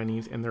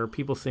 1990s, and there are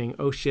people saying,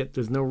 oh shit,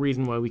 there's no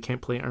reason why we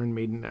can't play Iron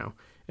Maiden now.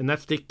 And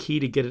that's the key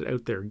to get it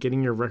out there,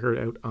 getting your record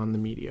out on the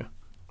media."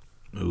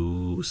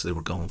 ooh, so they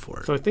were going for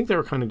it. So I think they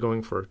were kind of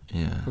going for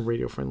Yeah. a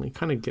radio-friendly,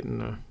 kind of getting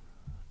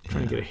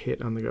trying to get a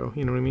hit on the go.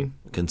 You know what I mean?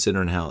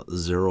 Considering how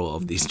 0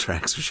 of these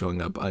tracks are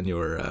showing up on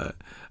your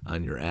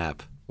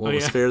app. Well, Oh,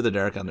 was yeah. Fear of the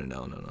Dark on there?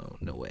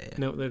 No way.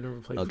 No, they've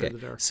never played Okay, Fear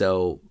of the Dark.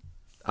 so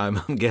I'm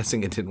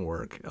guessing it didn't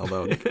work.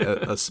 Although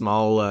a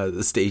small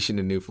station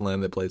in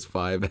Newfoundland that plays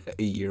 5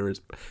 a year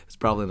is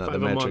probably not 5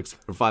 the a metrics.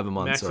 month. Or 5 a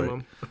month,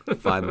 Maximum. sorry.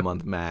 5 a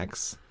month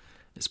max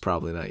is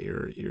probably not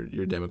your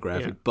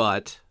demographic. Yeah.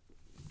 But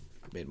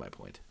I made my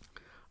point.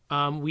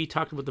 We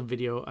talked about the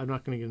video. I'm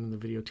not going to get into the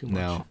video too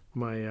much.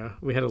 No.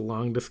 We had a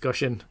long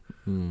discussion.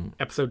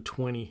 Episode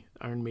 20,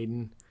 Iron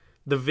Maiden.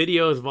 The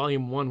video is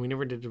volume 1. We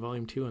never did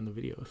volume 2 on the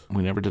videos.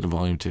 We never did a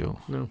volume 2.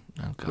 No.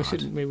 Oh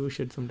God. Maybe we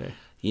should someday.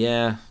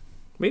 Yeah.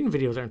 Maiden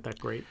videos aren't that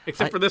great,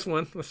 except for this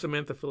one with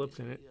Samantha Phillips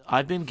in it.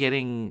 I've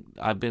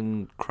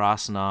been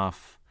crossing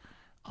off.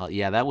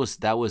 That was.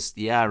 I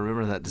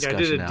remember that Yeah, I discussion.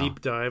 did a now. deep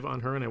dive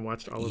on her, and I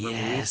watched all of her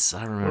movies. Yes,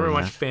 I I remember.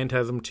 watched that.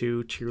 Phantasm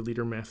 2,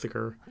 Cheerleader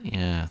Massacre,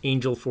 Yeah,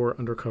 Angel 4,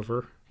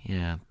 Undercover.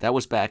 yeah. That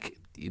was back.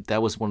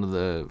 That was one of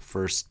the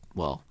first.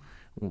 Well,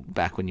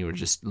 back when you were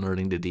just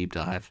learning to deep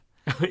dive.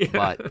 Yeah.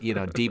 But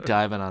deep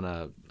diving on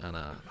a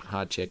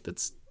hot chick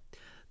that's,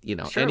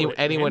 Charlotte,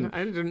 anyone man.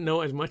 I didn't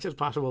know as much as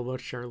possible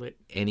about Charlotte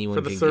anyone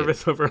for the can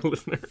service of our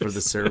listeners. get, for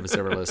the service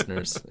of our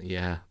listeners.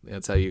 Yeah,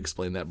 that's how you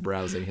explain that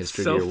browsing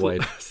history to your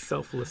wife.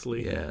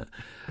 Selflessly. Yeah.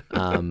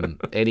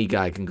 Any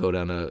guy can go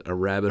down a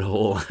rabbit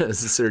hole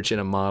searching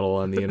a model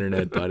on the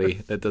internet, buddy.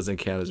 That doesn't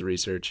count as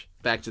research.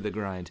 Back to the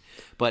grind.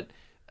 But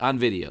on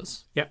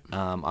videos, Yep.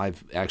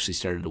 I've actually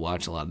started to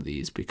watch a lot of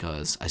these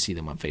because I see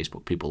them on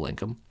Facebook. People link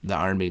them. The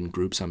Iron Maiden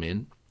groups I'm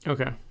in.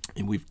 Okay.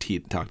 And we've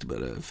talked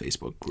about a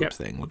Facebook group Yep.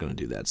 thing. We're going to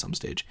do that at some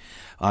stage.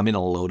 I'm in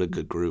a load of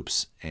good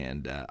groups,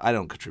 and I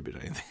don't contribute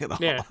anything at all.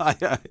 Yeah.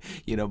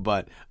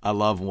 But I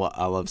love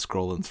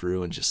scrolling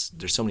through and just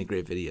there's so many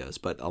great videos.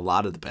 But a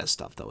lot of the best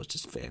stuff though is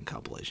just fan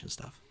compilation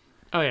stuff.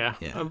 Oh yeah.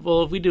 Yeah.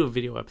 Well, if we do a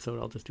video episode,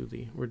 I'll just do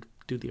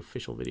the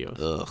official videos.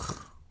 Ugh.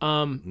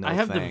 No I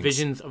have the thanks.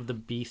 Visions of the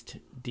Beast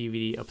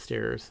DVD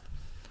upstairs.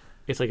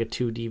 It's like a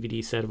 2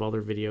 DVD set of all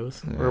their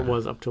videos, or it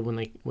was up to when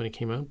it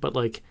came out. But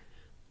like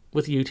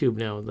with YouTube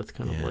now, that's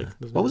kind of Yeah. like.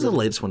 there's What no was the reason-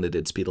 latest one they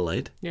did? Speed of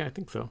Light. Yeah, I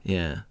think so.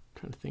 Yeah.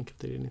 trying to think if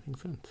they did anything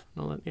since.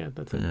 No,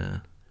 that's it. Yeah.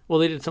 Well,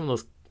 they did some of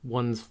those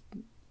ones,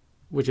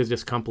 which is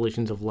just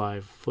compilations of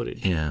live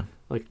footage. Yeah.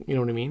 Like, you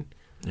know what I mean?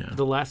 Yeah.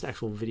 The last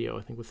actual video,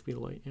 I think, was Speed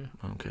of Light. Yeah.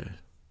 Okay.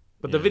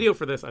 But the video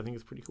for this, I think,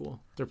 is pretty cool.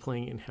 They're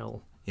playing in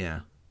hell Yeah.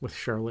 with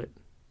Charlotte.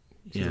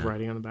 She's Yeah.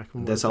 riding on the back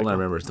of a That's all I motorcycle.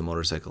 remember is the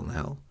motorcycle in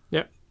hell.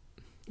 Yeah.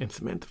 And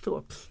Samantha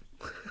Phillips.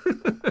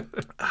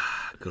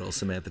 Good old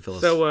Samantha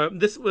Phillips. So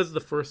this was the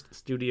first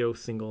studio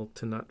single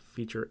to not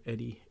feature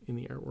Eddie in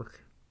the artwork.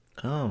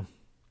 Oh.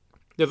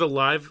 There's a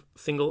live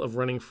single of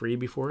Running Free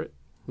before it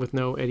with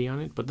no Eddie on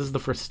it, but this is the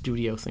first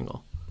studio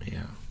single.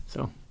 Yeah.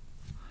 So,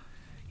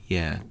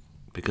 Yeah.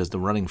 Because the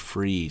Running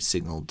Free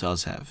signal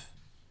does have.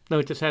 no,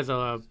 it just has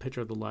a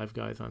picture of the live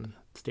guys on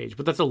stage,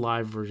 but that's a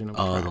live version of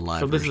the Oh, track. the live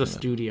So this is version a of it.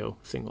 studio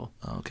single.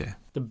 Oh, okay.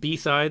 The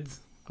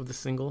B-sides of the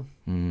single,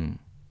 Hmm.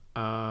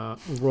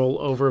 Roll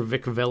Over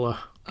Vic Vella,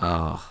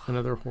 Oh.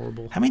 another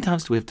horrible. How many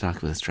times do we have to talk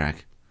about this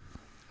track?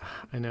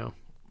 I know.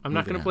 I'm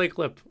not Moving going to on. play a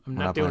clip. I'm We're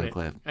not not doing playing it. a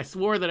clip. I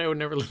swore that I would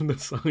never listen to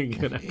this song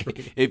again after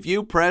reading it. If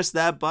you press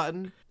that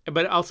button.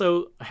 But it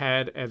also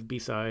had as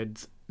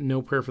B-sides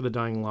No Prayer for the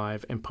Dying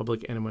live and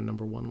Public Enema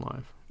 #1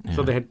 live.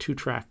 So they had 2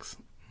 tracks.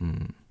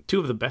 Two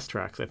of the best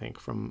tracks, I think,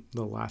 from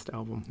the last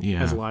album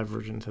Yeah. as live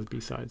versions as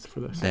B-sides for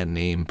this. That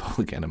name,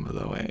 Public Enema,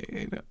 though.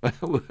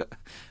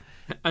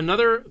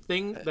 Another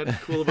thing that's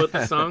cool about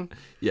the song,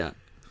 Yeah.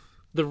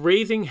 the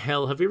Raising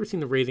Hell. Have you ever seen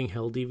the Raising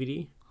Hell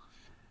DVD?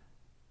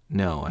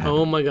 No, I haven't.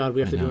 Oh my God,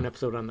 we have to do an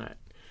episode on that.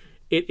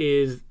 It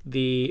is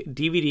the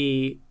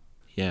DVD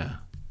Yeah.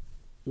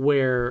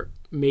 where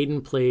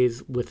Maiden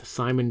plays with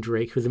Simon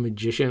Drake, who's a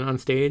magician on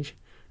stage,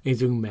 and he's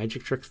doing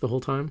magic tricks the whole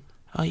time.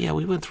 Oh, yeah,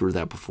 we went through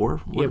that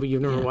before. Yeah, but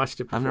you've never watched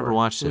it before. I've never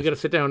watched it. We got to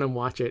sit down and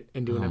watch it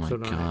and do an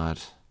episode Oh, my on God.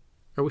 it.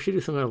 Or we should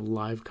do some kind of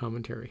live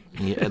commentary.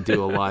 Yeah,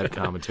 do a live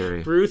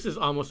commentary. Bruce is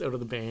almost out of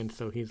the band,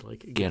 so he's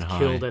like gets high.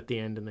 killed at the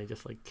end, and they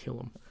just like kill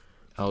him.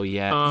 Oh,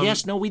 yeah.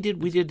 Yes, no, we did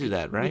do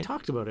that, right? We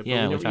talked about it.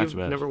 Yeah, but we talked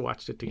about it. never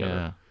watched it together.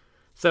 Yeah.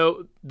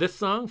 So this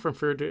song from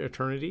Fear to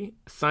Eternity,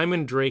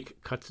 Simon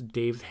Drake cuts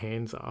Dave's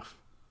hands off,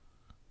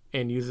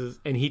 and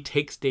he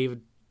takes Dave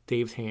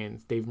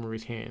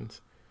Murray's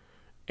hands,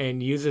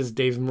 and uses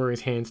Dave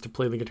Murray's hands to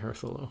play the guitar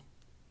solo.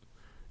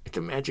 It's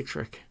a magic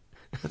trick.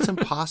 That's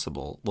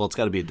impossible. Well, it's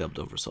got to be a dubbed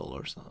over solo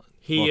or something.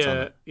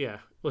 Well,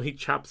 he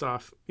chops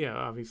off. Yeah,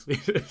 obviously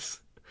it is.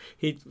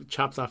 He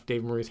chops off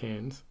Dave Murray's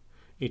hands.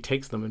 He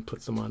takes them and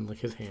puts them on like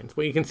his hands.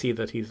 Well, you can see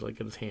that he's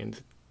like at his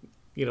hands.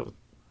 You know,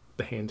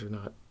 the hands are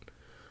not.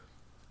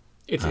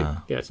 It's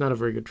not a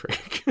very good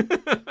trick.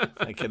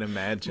 I can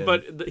imagine.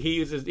 But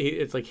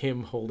it's like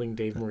him holding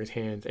Dave Murray's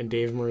hands, and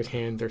Dave Murray's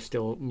hands are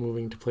still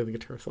moving to play the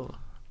guitar solo.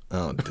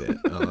 Oh,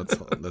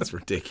 that's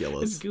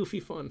ridiculous. It's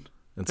goofy fun.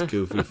 It's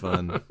goofy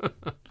fun.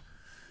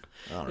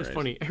 All It's right.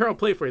 funny. Here, I'll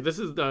play it for you. This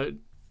is the.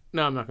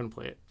 No, I'm not going to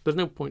play it. There's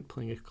no point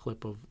playing a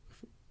clip of.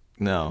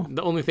 No,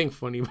 The only thing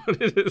funny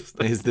about it is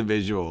it's the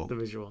visual. the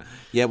visual.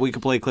 Yeah, we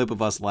could play a clip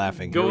of us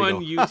laughing. Go Here on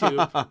we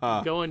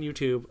YouTube. Go on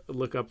YouTube.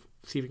 Look up.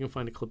 See if you can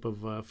find a clip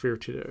of Fear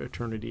to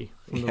Eternity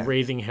from the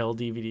Raising Hell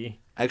DVD.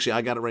 Actually,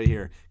 I got it right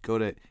here. Go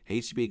to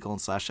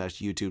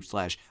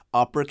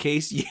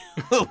http://YouTube/uppercase U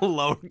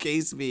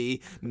lowercase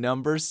v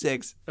number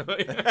 6.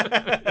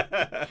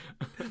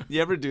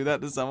 You ever do that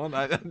to someone?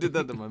 I did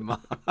that to my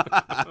mom.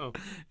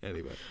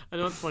 Anyway, I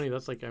know it's funny.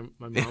 That's like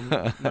my mom.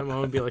 My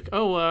mom would be like,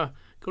 "Oh,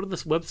 go to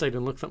this website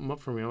and look something up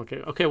for me."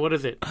 Okay. What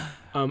is it?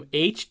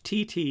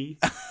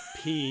 HTTP://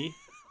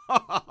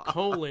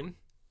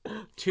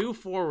 2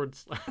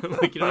 forwards.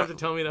 Like, you don't have to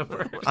tell me that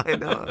part. I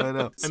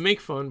know. I make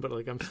fun, but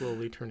like I'm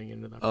slowly turning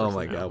into that. Oh person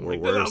my now. God, I'm we're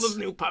like, "Look at all worse. this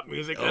new pop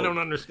music. I don't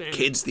understand."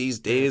 Kids these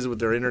days with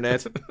their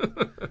internet.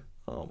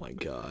 Oh my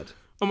God.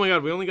 Oh my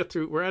God, we only got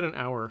through. We're at an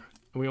hour,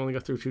 and we only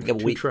got through two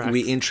We tracks.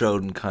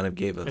 introed and kind of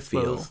gave a I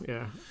feel. suppose,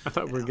 yeah. I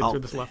thought we were getting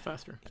through this a lot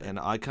faster. And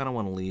I kind of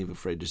want to leave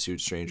Afraid to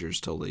Shoot Strangers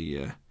till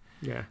the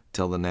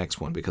next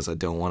one, because I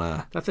don't want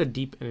to. That's a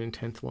deep and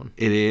intense one.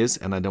 It is,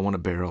 and I don't want to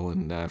barrel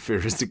and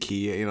Fear is the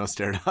Key,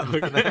 start up.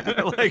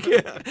 Like,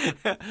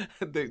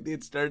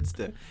 it starts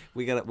to.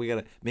 We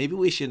gotta. Maybe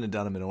we shouldn't have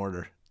done them in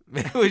order.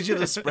 Maybe we should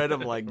have spread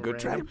them like good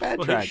track, bad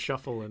Well, track.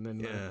 shuffle and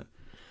then. Yeah.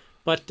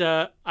 But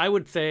I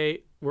would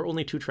say we're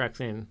only 2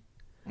 tracks in.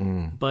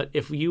 But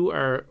if you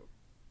are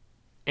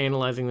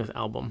analyzing this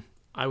album,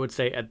 I would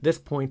say at this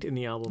point in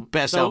the album,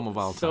 Best album of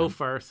all time. So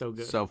far, so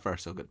good. So far,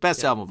 so good.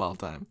 Best album of all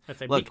time. I'd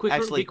say Look, Be Quicker,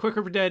 actually, Be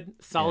Quicker for Dead,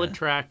 solid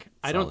track.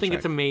 I don't Solid think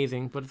it's track.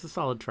 amazing, but it's a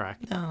solid track.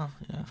 no,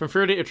 yeah. From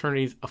Fear to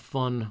Eternity is a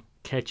fun,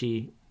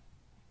 catchy,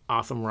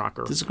 awesome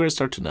rocker. This is a great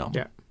start to know.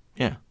 Yeah.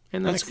 Yeah.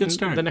 And That's a good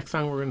start. The next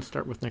song we're going to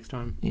start with next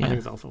time, I Yeah. think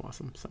is also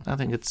awesome. So I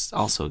think it's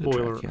also a good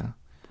Spoiler. track. Yeah.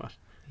 but,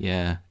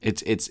 Yeah.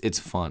 It's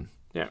fun.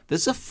 yeah.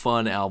 This is a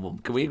fun album.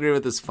 Can we agree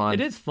with this fun? It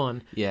is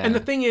fun. Yeah. And the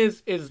thing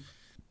is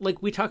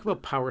like we talk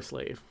about Power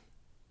Slave.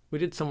 We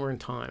did Somewhere in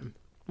Time.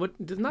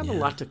 There's not a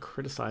lot to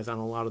criticize on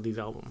a lot of these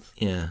albums.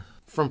 Yeah.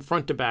 From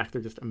front to back,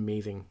 they're just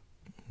amazing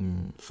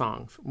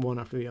songs, one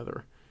after the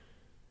other.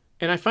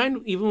 And I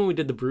find even when we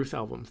did the Bruce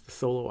albums, the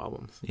solo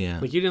albums,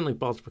 Yeah. like you didn't like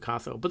Balls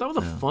Picasso, but that was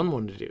a fun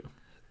one to do.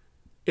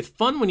 It's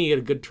fun when you get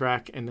a good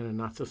track and then a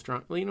not so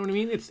strong. You know what I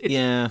mean?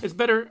 It's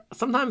better.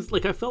 Sometimes,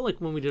 like I felt like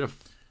when we did a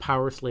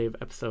Power Slave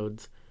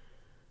episodes,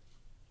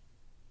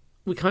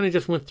 we kind of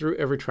just went through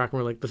every track and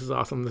we're like, this is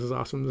awesome, this is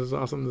awesome, this is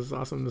awesome, this is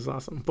awesome, this is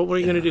awesome. But what are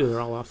you going to do? They're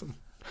all awesome.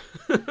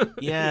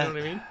 Yeah. You know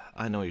what I mean?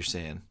 I know what you're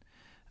saying.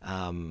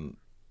 I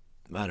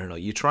don't know.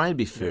 You try and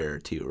be fair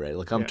too, right?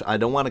 Like I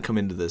don't want to come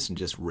into this and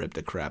just rip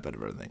the crap out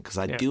of everything, because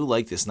I do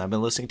like this, and I've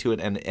been listening to it,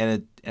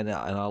 and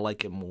I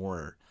like it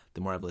more the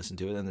more I've listened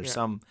to it. And there's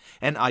some,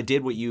 and I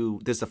did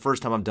this is the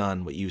first time I've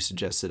done what you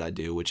suggested I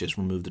do, which is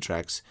remove the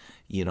tracks,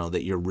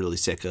 that you're really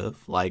sick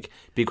of. Like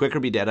Be Quicker,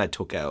 Be Dead, I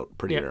took out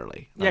pretty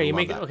early. Yeah, I you love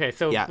make it that. okay.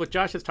 So Yeah. what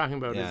Josh is talking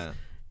about Yeah. is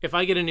if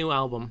I get a new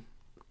album,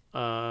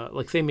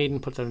 like say Maiden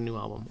puts out a new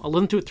album, I'll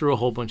listen to it through a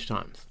whole bunch of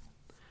times.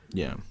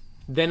 Yeah.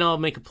 Then I'll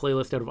make a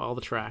playlist out of all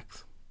the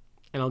tracks,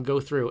 and I'll go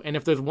through. And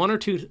if there's 1 or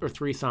 2 or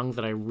 3 songs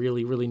that I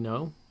really, really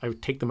know, I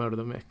would take them out of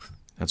the mix.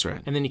 That's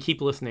right. And then you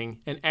keep listening.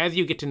 And as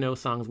you get to know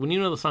songs, when you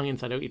know the song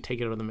inside out, you take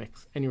it out of the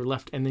mix. And you're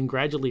left, and then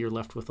gradually you're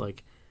left with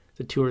like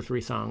the 2 or 3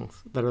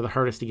 songs that are the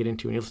hardest to get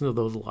into. And you listen to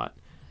those a lot.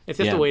 It's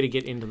just Yeah. a way to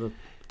get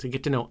to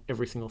get to know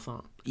every single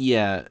song.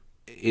 Yeah,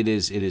 it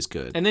is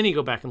good. And then you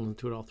go back and listen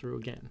to it all through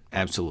again.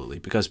 Absolutely,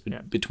 because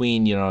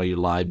between your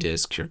live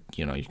discs, your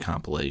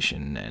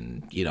compilation,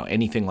 and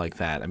anything like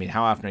that. I mean,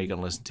 how often are you going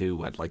to listen to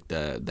like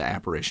the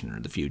Apparition or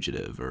the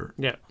Fugitive or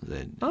Yeah.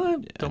 the I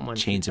don't mind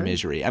Chains of that.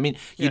 Misery? I mean,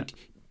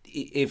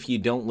 if you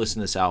don't listen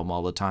to this album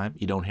all the time,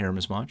 you don't hear him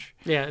as much.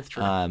 Yeah, it's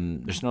true.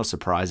 There's no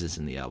surprises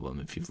in the album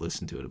if you've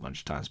listened to it a bunch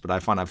of times. But I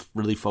find I've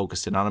really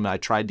focused in on him. I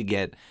tried to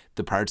get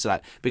the parts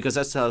that because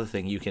that's the other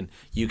thing. You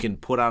can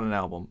put on an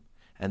album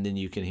and then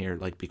you can hear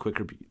like Be Quick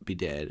or Be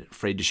Dead,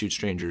 Afraid to Shoot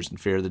Strangers, and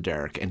Fear of the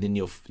Dark, and then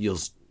you'll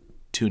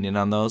tune in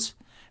on those,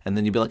 and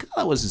then you'll be like,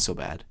 oh, that wasn't so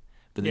bad.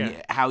 But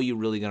then how are you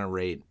really gonna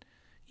rate?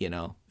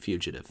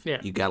 Fugitive. Yeah.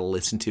 You got to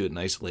listen to it in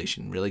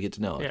isolation, really get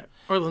to know it. Yeah.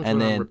 Or listen and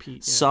to it then on repeat.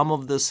 Yeah. some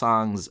of the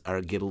songs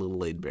get a little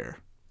laid bare.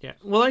 Yeah.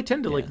 Well, I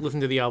tend to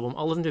listen to the album.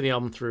 I'll listen to the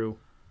album through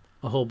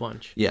a whole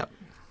bunch. Yeah.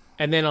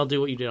 And then I'll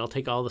do what you did. I'll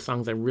take all the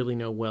songs I really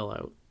know well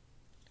out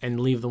and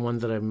leave the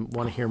ones that I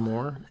want to hear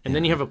more. And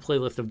then you have a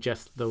playlist of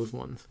just those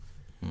ones.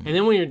 And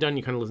then when you're done,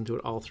 you kind of listen to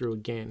it all through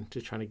again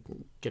to try to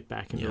get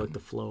back into like the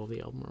flow of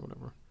the album or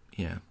whatever.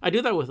 Yeah. I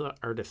do that with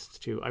artists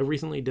too. I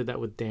recently did that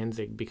with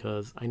Danzig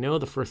because I know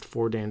the first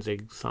 4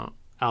 Danzig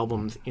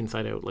albums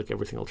inside out, like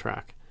every single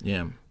track.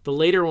 Yeah. The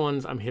later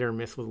ones, I'm hit or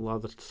miss with a lot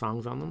of the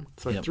songs on them.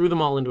 So I threw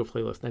them all into a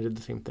playlist and I did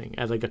the same thing.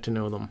 As I got to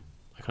know them,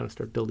 I kind of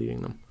started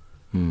deleting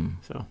them.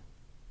 So.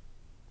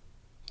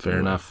 Fair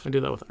enough. I do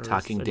that with artists.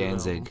 Talking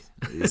Danzig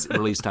is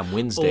released on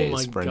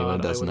Wednesdays for anyone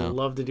who doesn't know. I would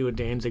love to do a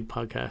Danzig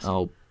podcast.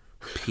 Oh,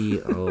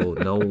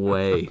 no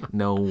way.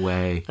 No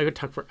way. I could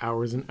talk for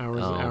hours and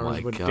hours and hours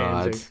about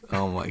Danzig.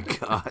 Oh my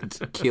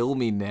God. Kill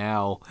me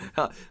now.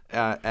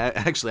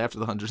 Actually, after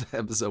the 100th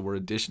episode, we're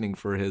auditioning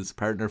for his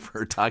partner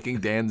for Talking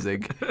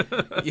Danzig.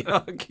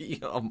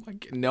 Oh my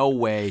God. No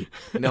way.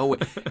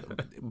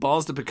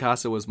 Balls to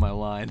Picasso was my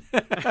line.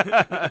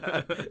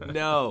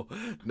 No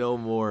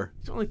more.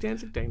 You don't like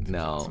Danzig?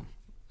 No. Awesome.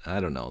 I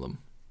don't know them.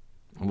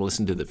 I'll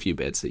listen to the few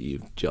bits that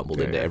you've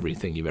jumbled into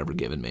everything you've ever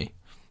given me.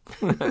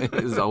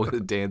 There's always a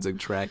Danzig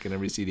track in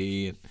every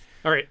CD.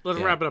 All right, let's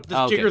wrap it up.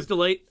 This Jigger's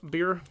Delight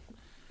beer.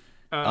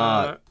 It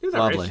was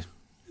lovely. Right.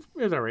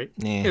 It was all right.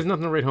 Yeah. There's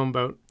nothing to write home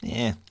about.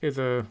 Yeah. It's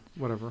a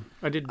whatever.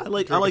 I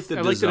liked the it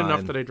enough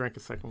design. that I drank a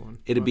second one.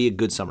 It'd be a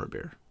good summer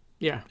beer.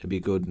 Yeah. It'd be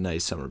a good,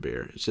 nice summer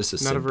beer. It's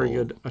just not a very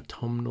good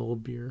autumnal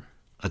beer.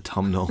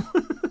 Autumnal.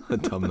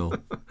 Autumnal.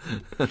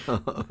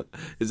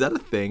 Is that a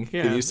thing?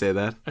 Yeah. Can you say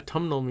that?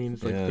 Autumnal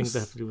means like things that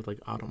have to do with like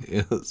autumn.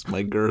 Yes,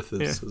 my girth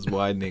is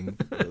widening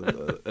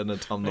with an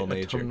autumnal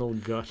nature. Autumnal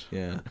gut.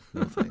 Yeah,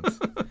 no thanks.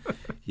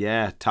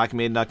 Yeah,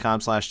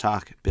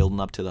 talkingmaiden.com/talk, building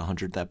up to the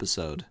 100th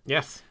episode.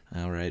 Yes.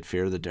 All right,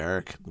 Fear of the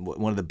Dark,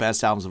 one of the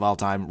best albums of all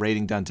time.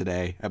 Rating done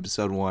today,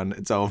 episode 1.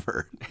 It's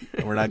over.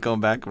 We're not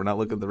going back. We're not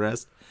looking at the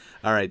rest.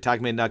 All right,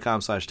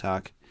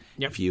 talkingmaiden.com/talk.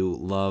 Yep. If you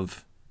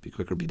love Be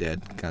Quick or Be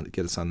Dead,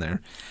 get us on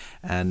there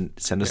and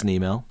send us an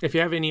email. If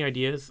you have any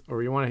ideas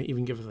or you want to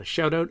even give us a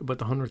shout out about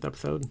the 100th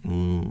episode,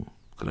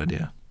 good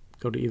idea.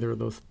 Go to either of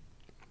those.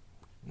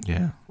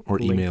 Yeah, or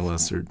links. Email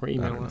us or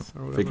email us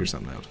or whatever. Figure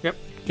something out. Yep.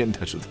 Get in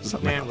touch with us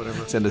somehow. Yeah,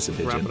 whatever. Send us a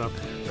pigeon. Wrap it up.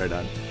 Right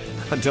on.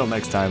 Until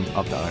next time,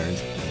 up the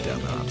irons,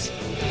 down the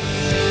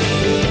hops.